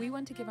 We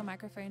want to give a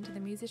microphone to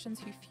the musicians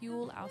who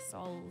fuel our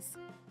souls.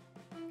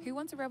 Who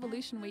wants a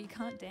revolution where you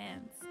can't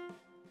dance?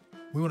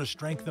 We want to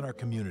strengthen our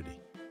community.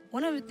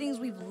 One of the things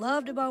we've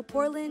loved about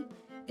Portland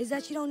is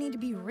that you don't need to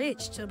be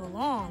rich to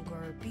belong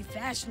or be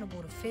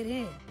fashionable to fit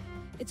in.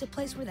 It's a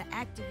place where the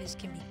activist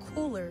can be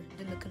cooler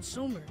than the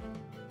consumer.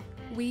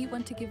 We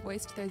want to give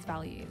voice to those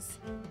values.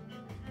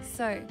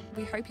 So,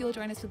 we hope you'll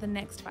join us for the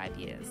next 5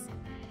 years.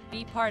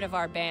 Be part of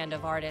our band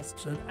of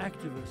artists and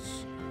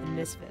activists and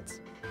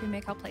misfits who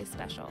make our place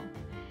special.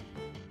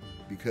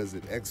 Because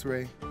at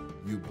X-Ray,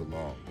 you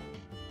belong.